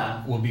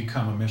eşidəndə will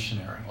become a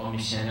missionary. O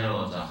misyoner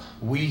olacaq.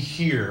 We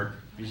hear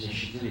Biz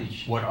eşidirik.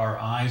 what our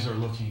eyes are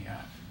looking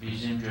at.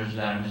 Bizim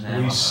gözlərimiz nəyə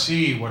We baxır?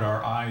 see what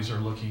our eyes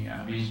are looking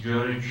at. Biz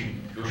görürük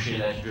o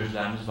şeylər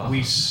gözlərimiz baxır.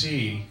 We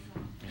see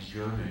Biz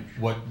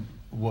görürük.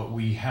 what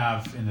we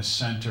have in the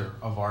center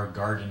of our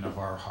garden of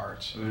our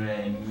hearts.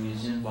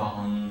 Ürəyimizin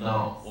bağında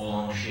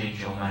olan o şey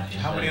ki o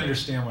mərkəzdə. How many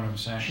understand what I'm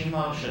saying? Kim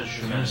başa You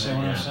düşür? understand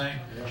what I'm saying?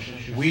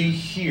 We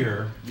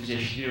hear Biz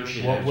eşidirik o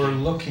şeylər. what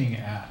we're looking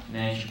at.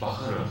 Nəyə ki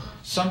baxırıq.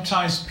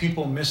 Sometimes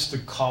people miss the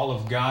call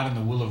of God and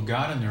the will of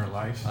God in their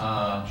life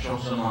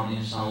Çox zaman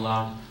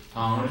insanlar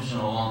Tanrı üçün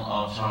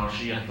olan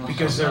çağrışı yaddan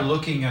because they're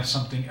looking at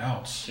something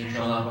else.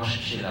 Çünki onlar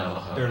başqa şeylərə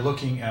baxır. They're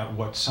looking at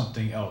what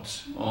something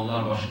else.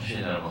 Onlar başqa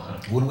şeylərə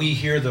baxır. When we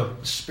hear the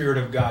Spirit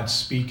of God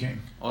speaking,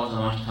 O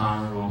zaman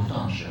Tanrı ruhu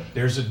danışır.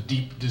 there's a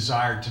deep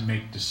desire to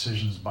make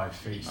decisions by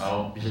faith.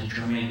 O bizə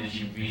kömək edir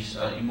ki, biz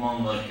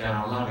imanla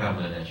qərarlar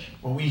qəbul edək.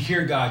 When we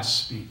hear God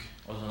speak,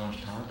 O zaman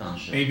Tanrı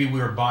danışır. maybe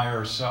we're by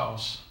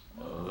ourselves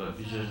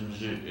Biz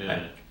özümüzü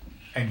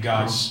and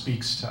God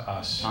speaks to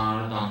us.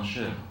 Tanrı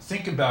danışır.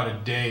 Think about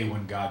a day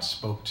when God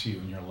spoke to you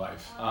in your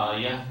life.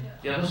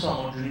 Ya da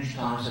sal o günü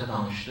Tanrı sizə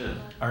danışdı.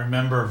 I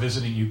remember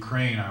visiting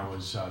Ukraine. I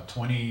was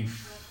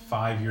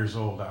 25 years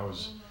old. I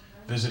was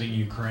visiting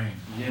Ukraine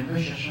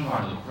 25 yaşım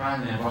vardı.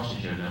 Ukrayna'ya baş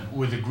çəkirdim.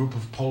 with a group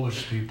of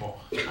Polish people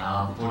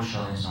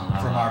Polşalı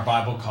insanlar from var. our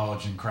Bible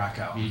college in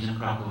Krakow. Bizim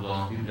Krakow'da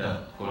olan Biblia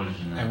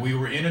Koleji'nden. And we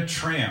were in a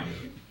tram.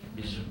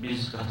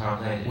 Biz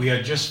Katar'daydık. We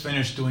had just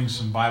finished doing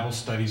some Bible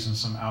studies and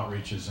some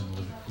outreaches in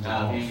Bir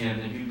Lvov.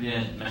 yerde Biblia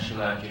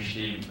məşqləri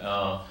keçdik,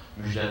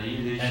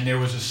 müjdəliydik. And there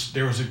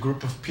was a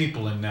group of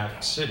people in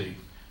that city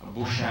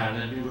Bu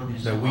şəhərdə bir qrup that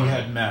insan we vardı.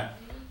 had met.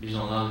 Biz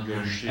onlarla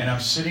görüşdük. And I'm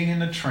sitting in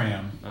the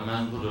tram, Və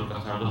mən burada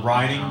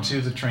Qatarda riding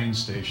to the train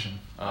station,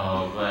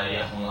 və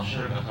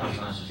yaxınlaşır Qatar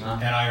stansiyasına.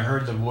 and I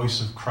heard the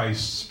voice of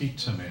Christ speak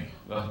to me.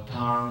 Və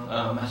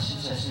Tanrı Məsih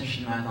səsini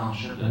eşitməyə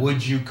danışırdı.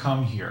 Would you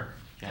come here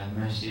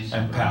Gəlmək istəyirsən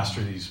and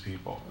pastor these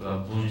people? və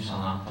bu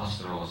insanların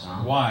pastor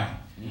olasan. Why?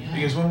 Niyə?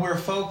 Because when we're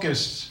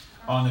focused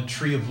on the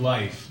tree of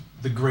life,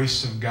 the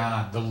grace of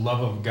God, the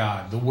love of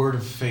God, the word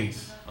of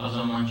faith, O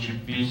zaman ki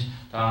biz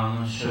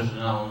Tanrı'nın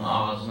sözünə, onun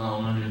ağzına,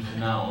 onun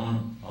lütfüne,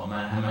 onun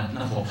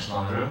mərhəmətinə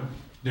fokuslanırıq.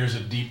 there's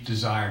a deep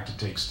desire to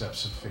take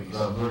steps of faith.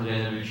 Və burada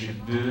elə bir ki,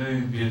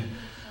 böyük bir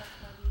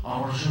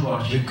arzu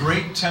var The ki,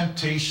 great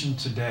temptation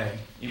today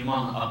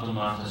iman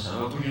adımları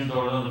təsəvvür. Və bugün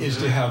doğrudan da is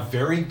to have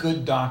very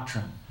good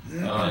doctrine,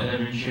 elə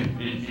bir ki,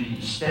 bir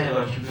istək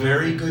var ki,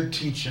 very good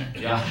teaching,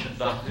 yaxşı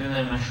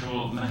doktrinə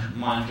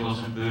malik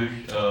olsun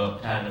böyük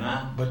təlimə,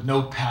 but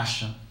no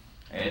passion,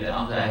 elə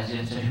ancaq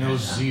əziyyət no çəkmirsən.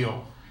 zeal,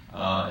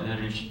 Elə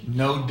bir ki,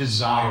 no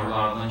desire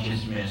ağrılardan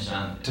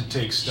keçməyəsən, to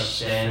take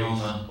steps of istəyin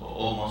faith.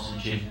 olmasın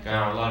ki,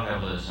 qərarlar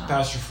qəbul edəsən.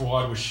 Pastor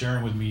Fuad was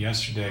sharing with me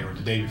yesterday or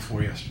the day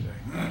before yesterday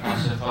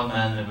Pasifat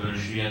mənimlə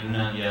bölüşdü, ya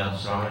dünən ya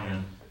sahə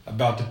gün.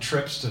 about the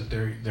trips that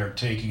they're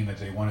taking and that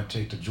they want to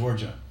take to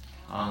Georgia.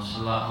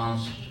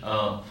 Hansı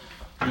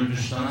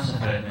Gürcüstana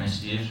səfər etmək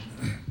istəyir.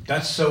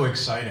 That's so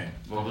exciting.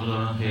 Bu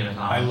da heyrət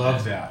I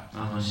love that.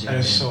 That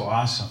is so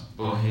awesome.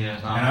 Bu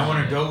heyrət And I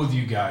want to go with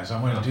you guys.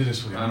 I want to do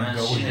this with you. I want to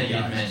go with you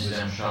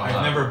guys.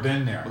 I've never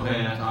been there. Bu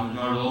heyrət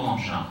orada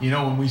olmamışam. You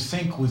know, when we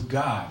think with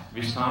God,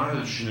 Biz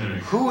Tanrı'yla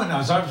düşünürük.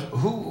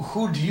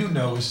 who do you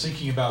know is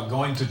thinking about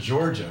going to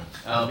Georgia?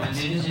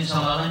 Bildiğiniz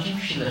insanlardan kim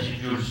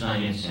fikirləşir Gürcüstana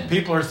getsin?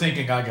 People are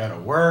thinking, I got to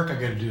work, I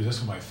got to do this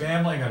with my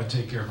family, I got to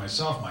take care of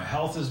myself, my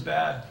health is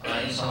bad.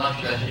 İnsanlar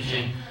fikirləşir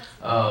ki,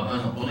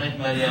 mən bunu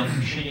etməliyəm,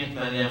 işə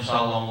getməliyəm,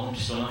 sağlamlığım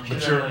pis ona But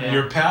fikirləməliyəm.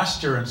 your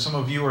pastor and some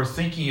of you are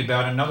thinking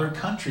about another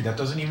country that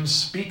doesn't even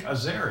speak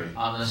Azeri.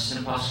 Ancaq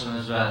sizin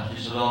pastorunuz və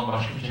kilsədə olan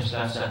başqa bir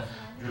kəslərsə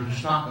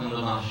Gürcüstan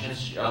haqqında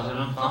danışır,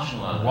 Azərbaycan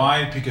danışmırlar.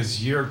 Why?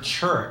 Because your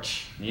church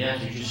Niyə?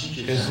 Çünki sizin is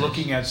kilsəniz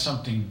looking at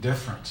something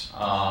different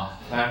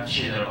fərqli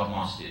şeylərə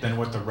baxmaq istəyir. than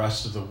what the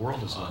rest of the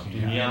world is looking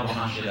at. Dünya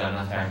baxan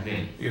şeylərdən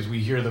fərqli. Because we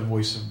hear the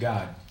voice of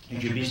God.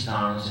 Çünki biz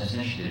Tanrının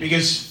səsini eşidirik.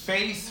 Because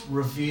faith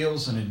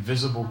reveals an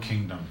invisible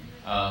kingdom.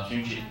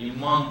 Çünki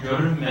iman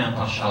görünməyən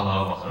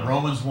padşahlığa baxır.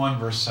 Romans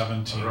 1 verse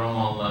 17.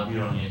 Romalılar I'm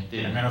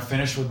 1:17. going to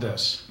finish with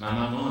this.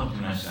 Mən bunu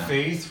oxuyum məsələn.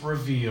 Faith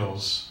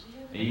reveals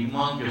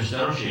İman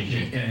göstərir o şey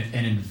ki,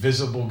 an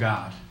invisible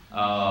God.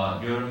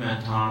 görünməyən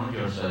Tanrını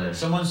göstərir.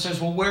 Someone says,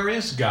 well, where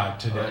is God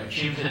today?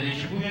 Kimsə deyir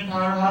ki, bugün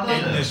Tanrı In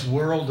hardadır? this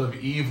world of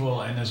evil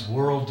and this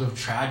world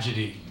of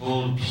tragedy,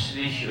 Bu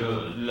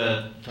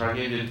pisliklə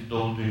tragediya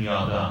dolu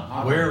dünyada.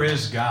 where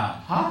is God?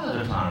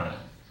 Hardadır Tanrı?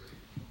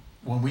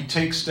 When we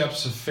take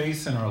steps of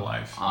faith in our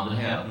life, Ancaq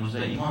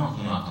həyatımızda iman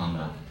adımı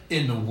atanda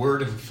in the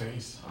word of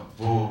faith,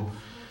 bu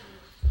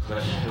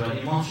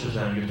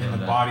in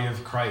the body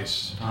of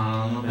Christ.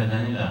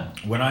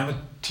 When I'm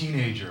a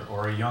teenager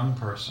or a young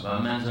person,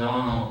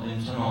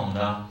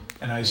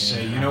 and I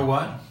say, you know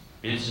what?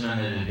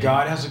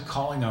 God has a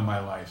calling on my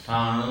life, and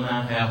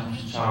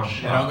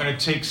I'm going to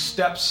take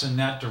steps in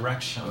that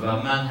direction to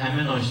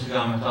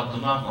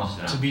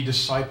be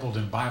discipled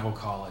in Bible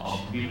college,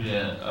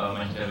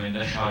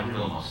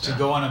 to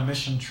go on a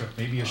mission trip,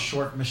 maybe a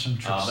short mission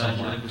trip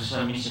somewhere.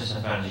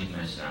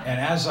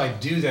 And as I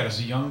do that as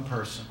a young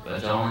person,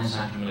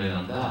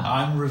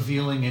 I'm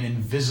revealing an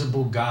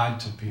invisible God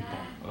to people.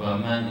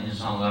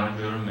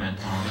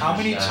 How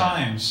many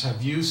times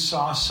have you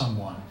saw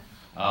someone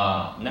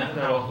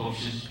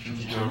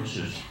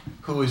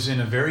who is in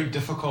a very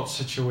difficult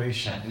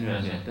situation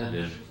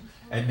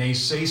and they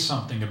say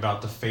something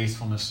about the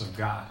faithfulness of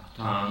God?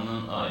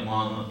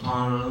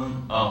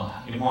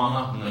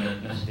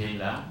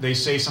 They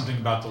say something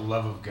about the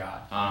love of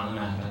God,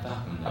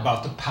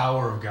 about the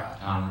power of God.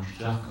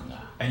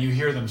 And you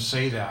hear them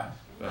say that.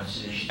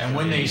 And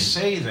when they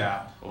say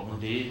that,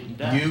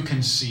 you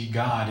can see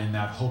God in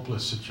that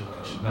hopeless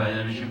situation.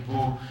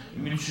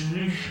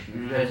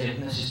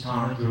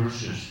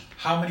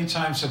 How many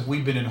times have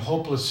we been in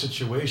hopeless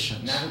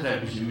situations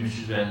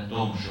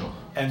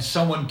and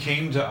someone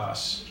came to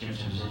us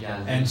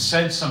and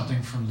said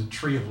something from the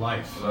tree of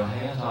life,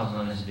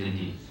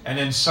 and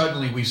then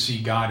suddenly we see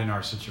God in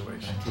our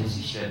situation?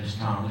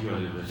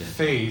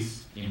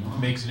 Faith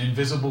makes an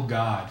invisible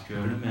God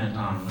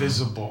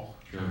visible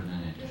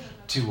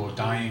to a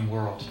dying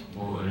world.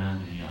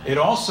 It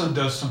also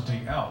does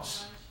something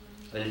else.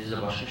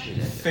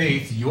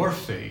 Faith, your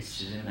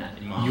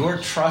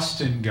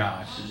trust in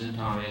God,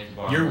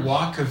 your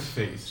walk of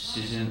faith,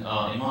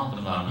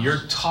 your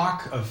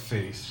talk of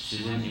faith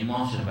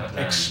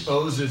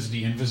exposes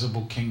the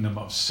invisible kingdom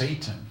of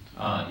Satan.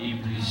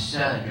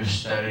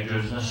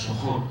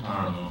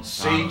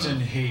 Satan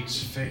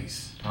hates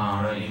faith.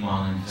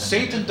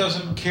 Satan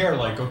doesn't care,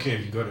 like, okay,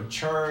 if you go to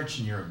church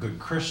and you're a good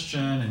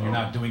Christian and you're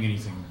not doing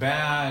anything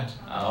bad.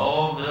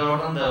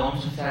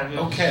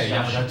 Okay,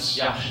 yeah, that's,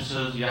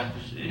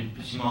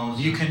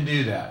 you can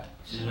do that.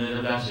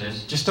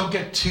 Just don't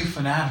get too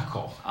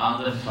fanatical.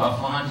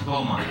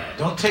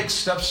 Don't take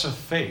steps of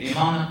faith.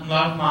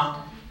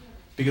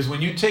 Because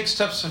when you take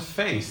steps of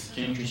faith,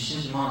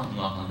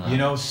 you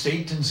know,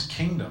 Satan's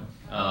kingdom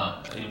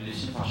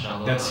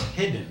that's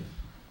hidden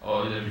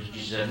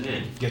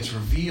gets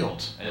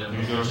revealed.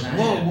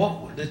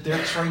 Whoa,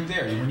 that's right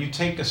there. When you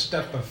take a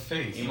step of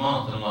faith,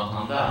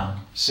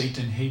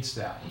 Satan hates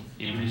that.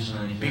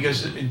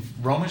 Because in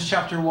Romans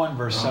chapter 1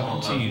 verse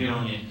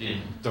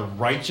 17, the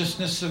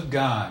righteousness of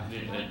God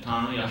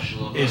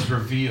is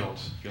revealed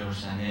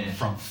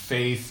from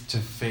faith to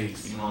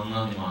faith.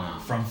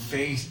 From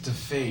faith to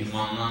faith.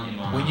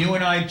 When you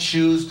and I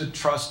choose to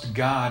trust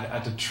God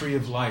at the tree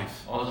of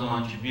life,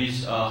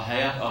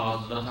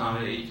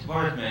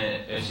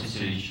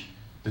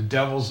 the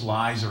devil's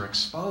lies are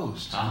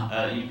exposed.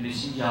 And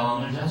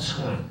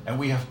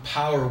we have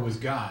power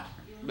with God.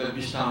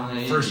 1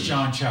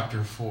 John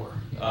chapter 4.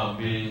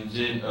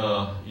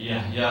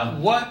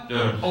 What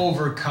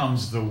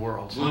overcomes the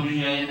world?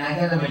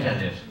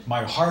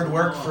 My hard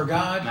work for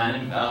God?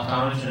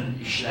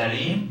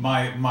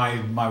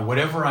 My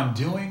whatever I'm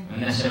doing?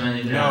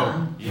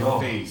 No,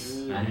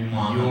 faith.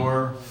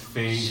 Your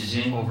faith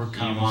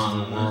overcomes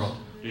the world.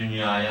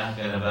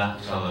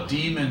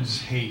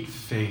 Demons hate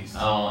faith.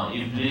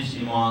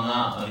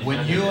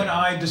 When you and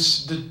I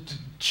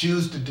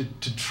choose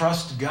to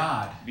trust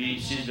God,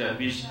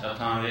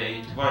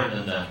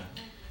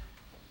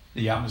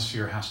 the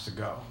atmosphere has to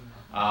go.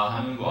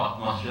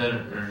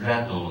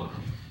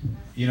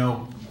 You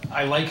know,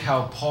 I like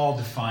how Paul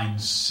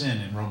defines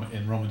sin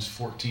in Romans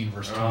 14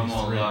 verse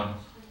 23.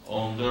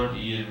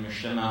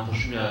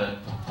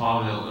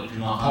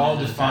 Paul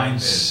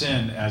defines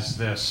sin as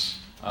this: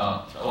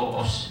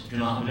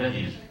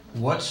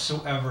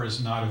 whatsoever is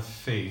not of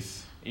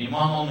faith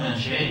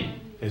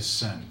is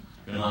sin.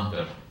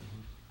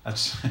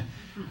 That's,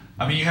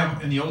 I mean, you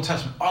have in the Old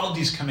Testament all of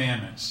these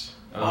commandments.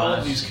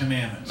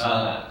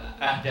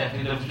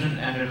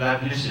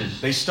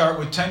 They start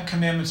with 10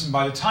 commandments, and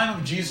by the time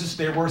of Jesus,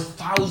 there were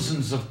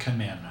thousands of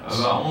commandments.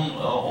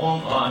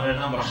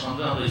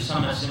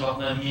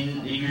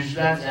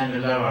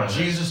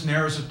 Jesus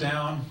narrows it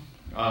down.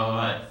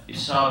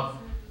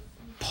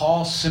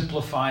 Paul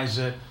simplifies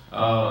it.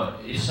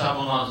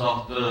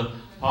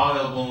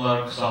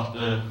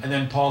 And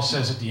then Paul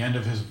says at the end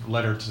of his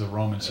letter to the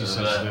Romans, he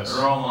says this: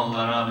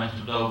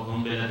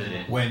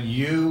 when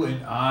you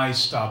and I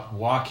stop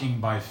walking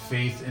by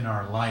faith in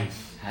our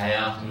life,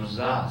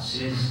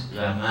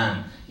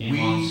 we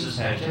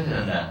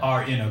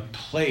are in a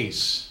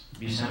place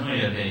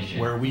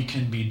where we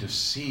can be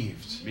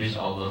deceived. Do you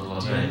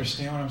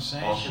understand what I'm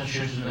saying?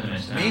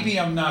 Maybe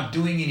I'm not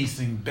doing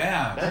anything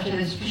bad,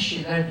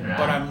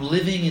 but I'm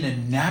living in a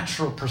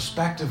natural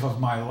perspective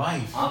of my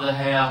life. I'm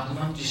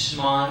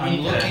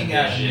looking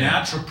at a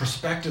natural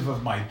perspective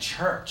of my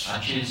church, of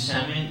my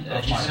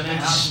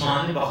pastor,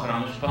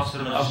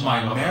 of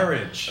my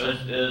marriage.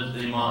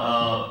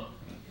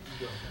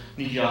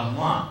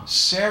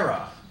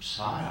 Sarah.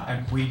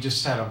 And we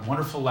just had a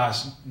wonderful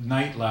last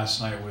night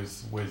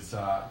with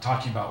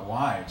talking about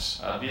wives.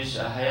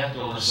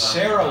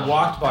 Sarah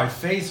walked by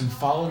faith and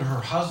followed her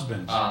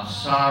husband.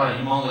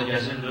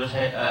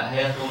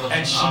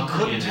 And she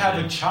couldn't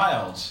have a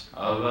child.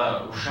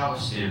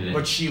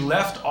 But she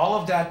left all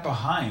of that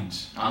behind.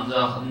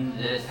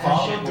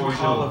 Followed the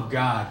call of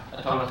God.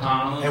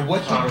 And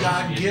what did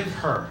God give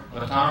her?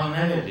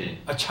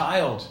 A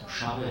child.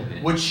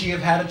 Would she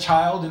have had a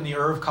child in the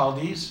Ur of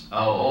Chaldees?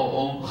 I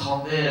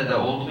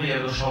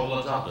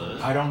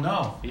don't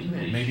know.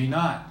 Maybe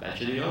not.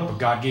 But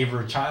God gave her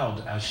a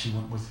child as she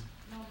went with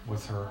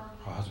her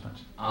husband.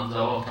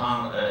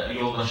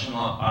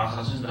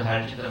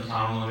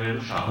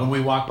 When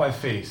we walk by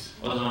faith,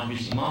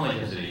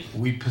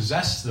 we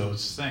possess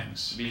those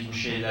things.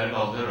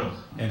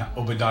 In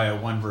Obadiah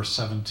 1 verse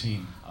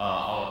 17.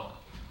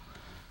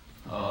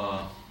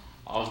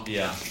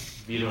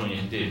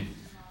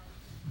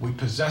 We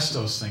possess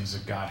those things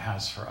that God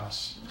has for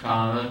us.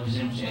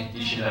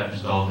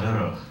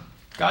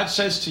 God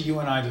says to you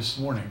and I this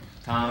morning,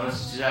 he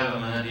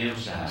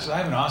says, I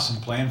have an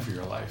awesome plan for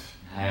your life.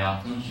 I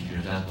have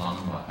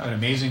an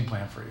amazing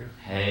plan for you.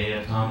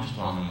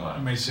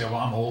 You may say, well,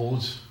 I'm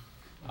old.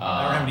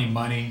 I don't have any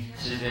money.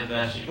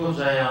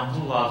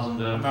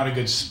 I'm not a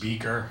good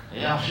speaker.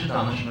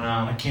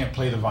 I can't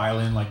play the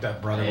violin like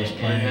that brother was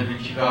playing.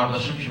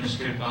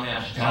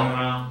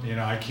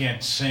 I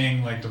can't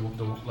sing like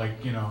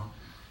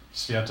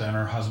Sveta and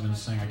her husband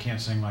sing. I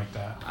can't sing like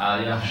that.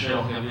 I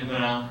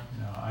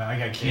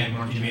can't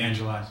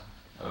evangelize.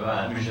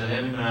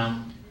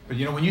 But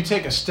when you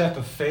take a step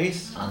of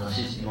faith,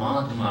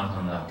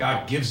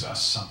 God gives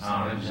us something.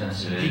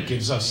 He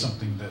gives us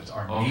something that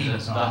our need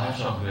is on.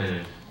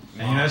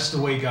 And that's the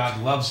way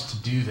God loves to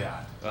do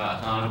that.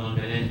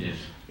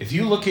 If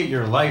you look at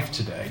your life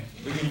today,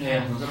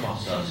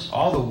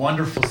 all the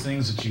wonderful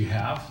things that you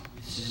have,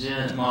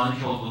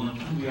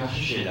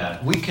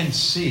 we can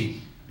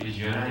see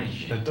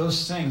that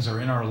those things are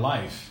in our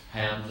life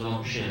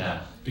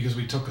because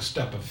we took a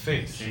step of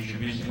faith.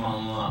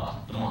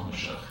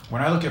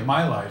 When I look at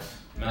my life,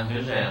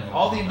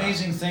 all the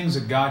amazing things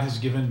that God has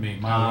given me,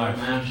 my life,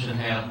 are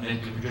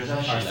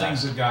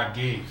things that God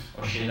gave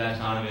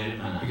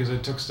because I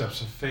took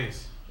steps of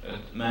faith. If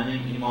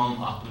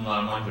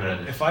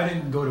I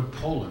didn't go to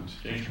Poland,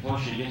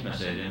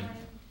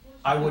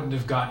 I wouldn't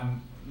have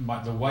gotten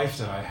the wife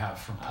that I have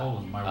from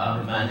Poland, my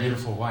wonderful,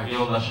 beautiful wife.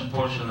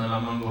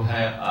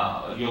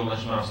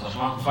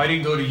 If I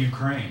didn't go to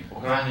Ukraine,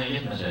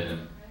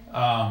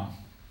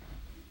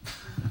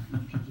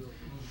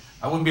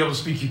 I wouldn't be able to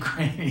speak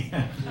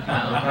Ukrainian.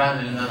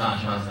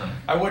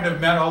 I wouldn't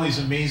have met all these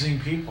amazing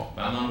people.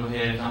 If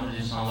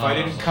I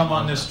didn't come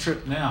on this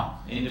trip now,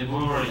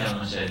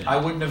 I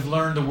wouldn't have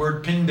learned the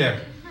word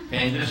pinder.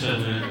 I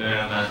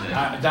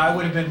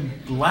would have been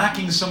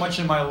lacking so much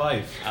in my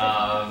life.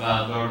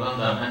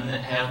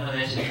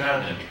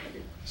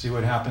 See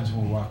what happens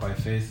when we walk by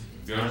faith?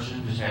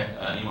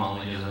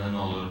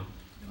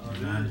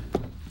 Amen.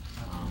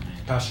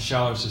 Pastor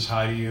Schaller says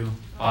hi to you.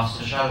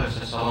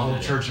 The whole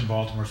church in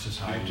Baltimore says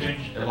hi to you.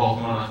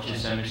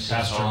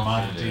 Pastor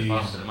Matti.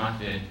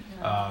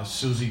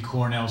 Susie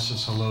Cornell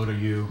says hello to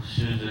you.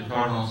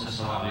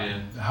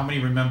 How many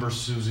remember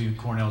Susie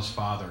Cornell's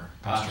father,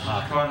 Pastor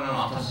Hoppy?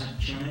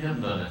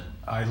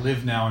 I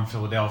live now in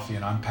Philadelphia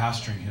and I'm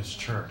pastoring his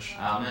church.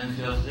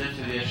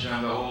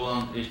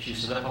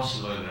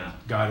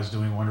 God is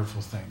doing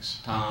wonderful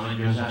things.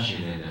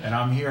 And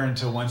I'm here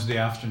until Wednesday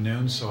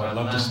afternoon, so I'd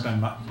love to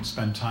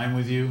spend time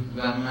with you.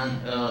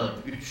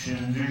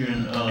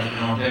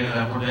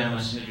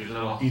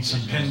 Eat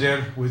some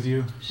pinder with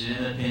you.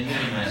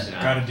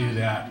 Got to do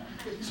that.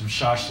 Some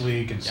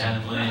shashlik and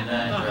some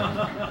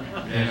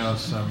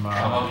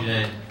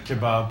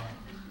kebab.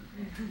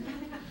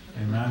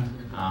 Amen.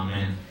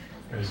 Amen.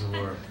 Praise the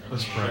Lord.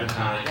 Let's pray.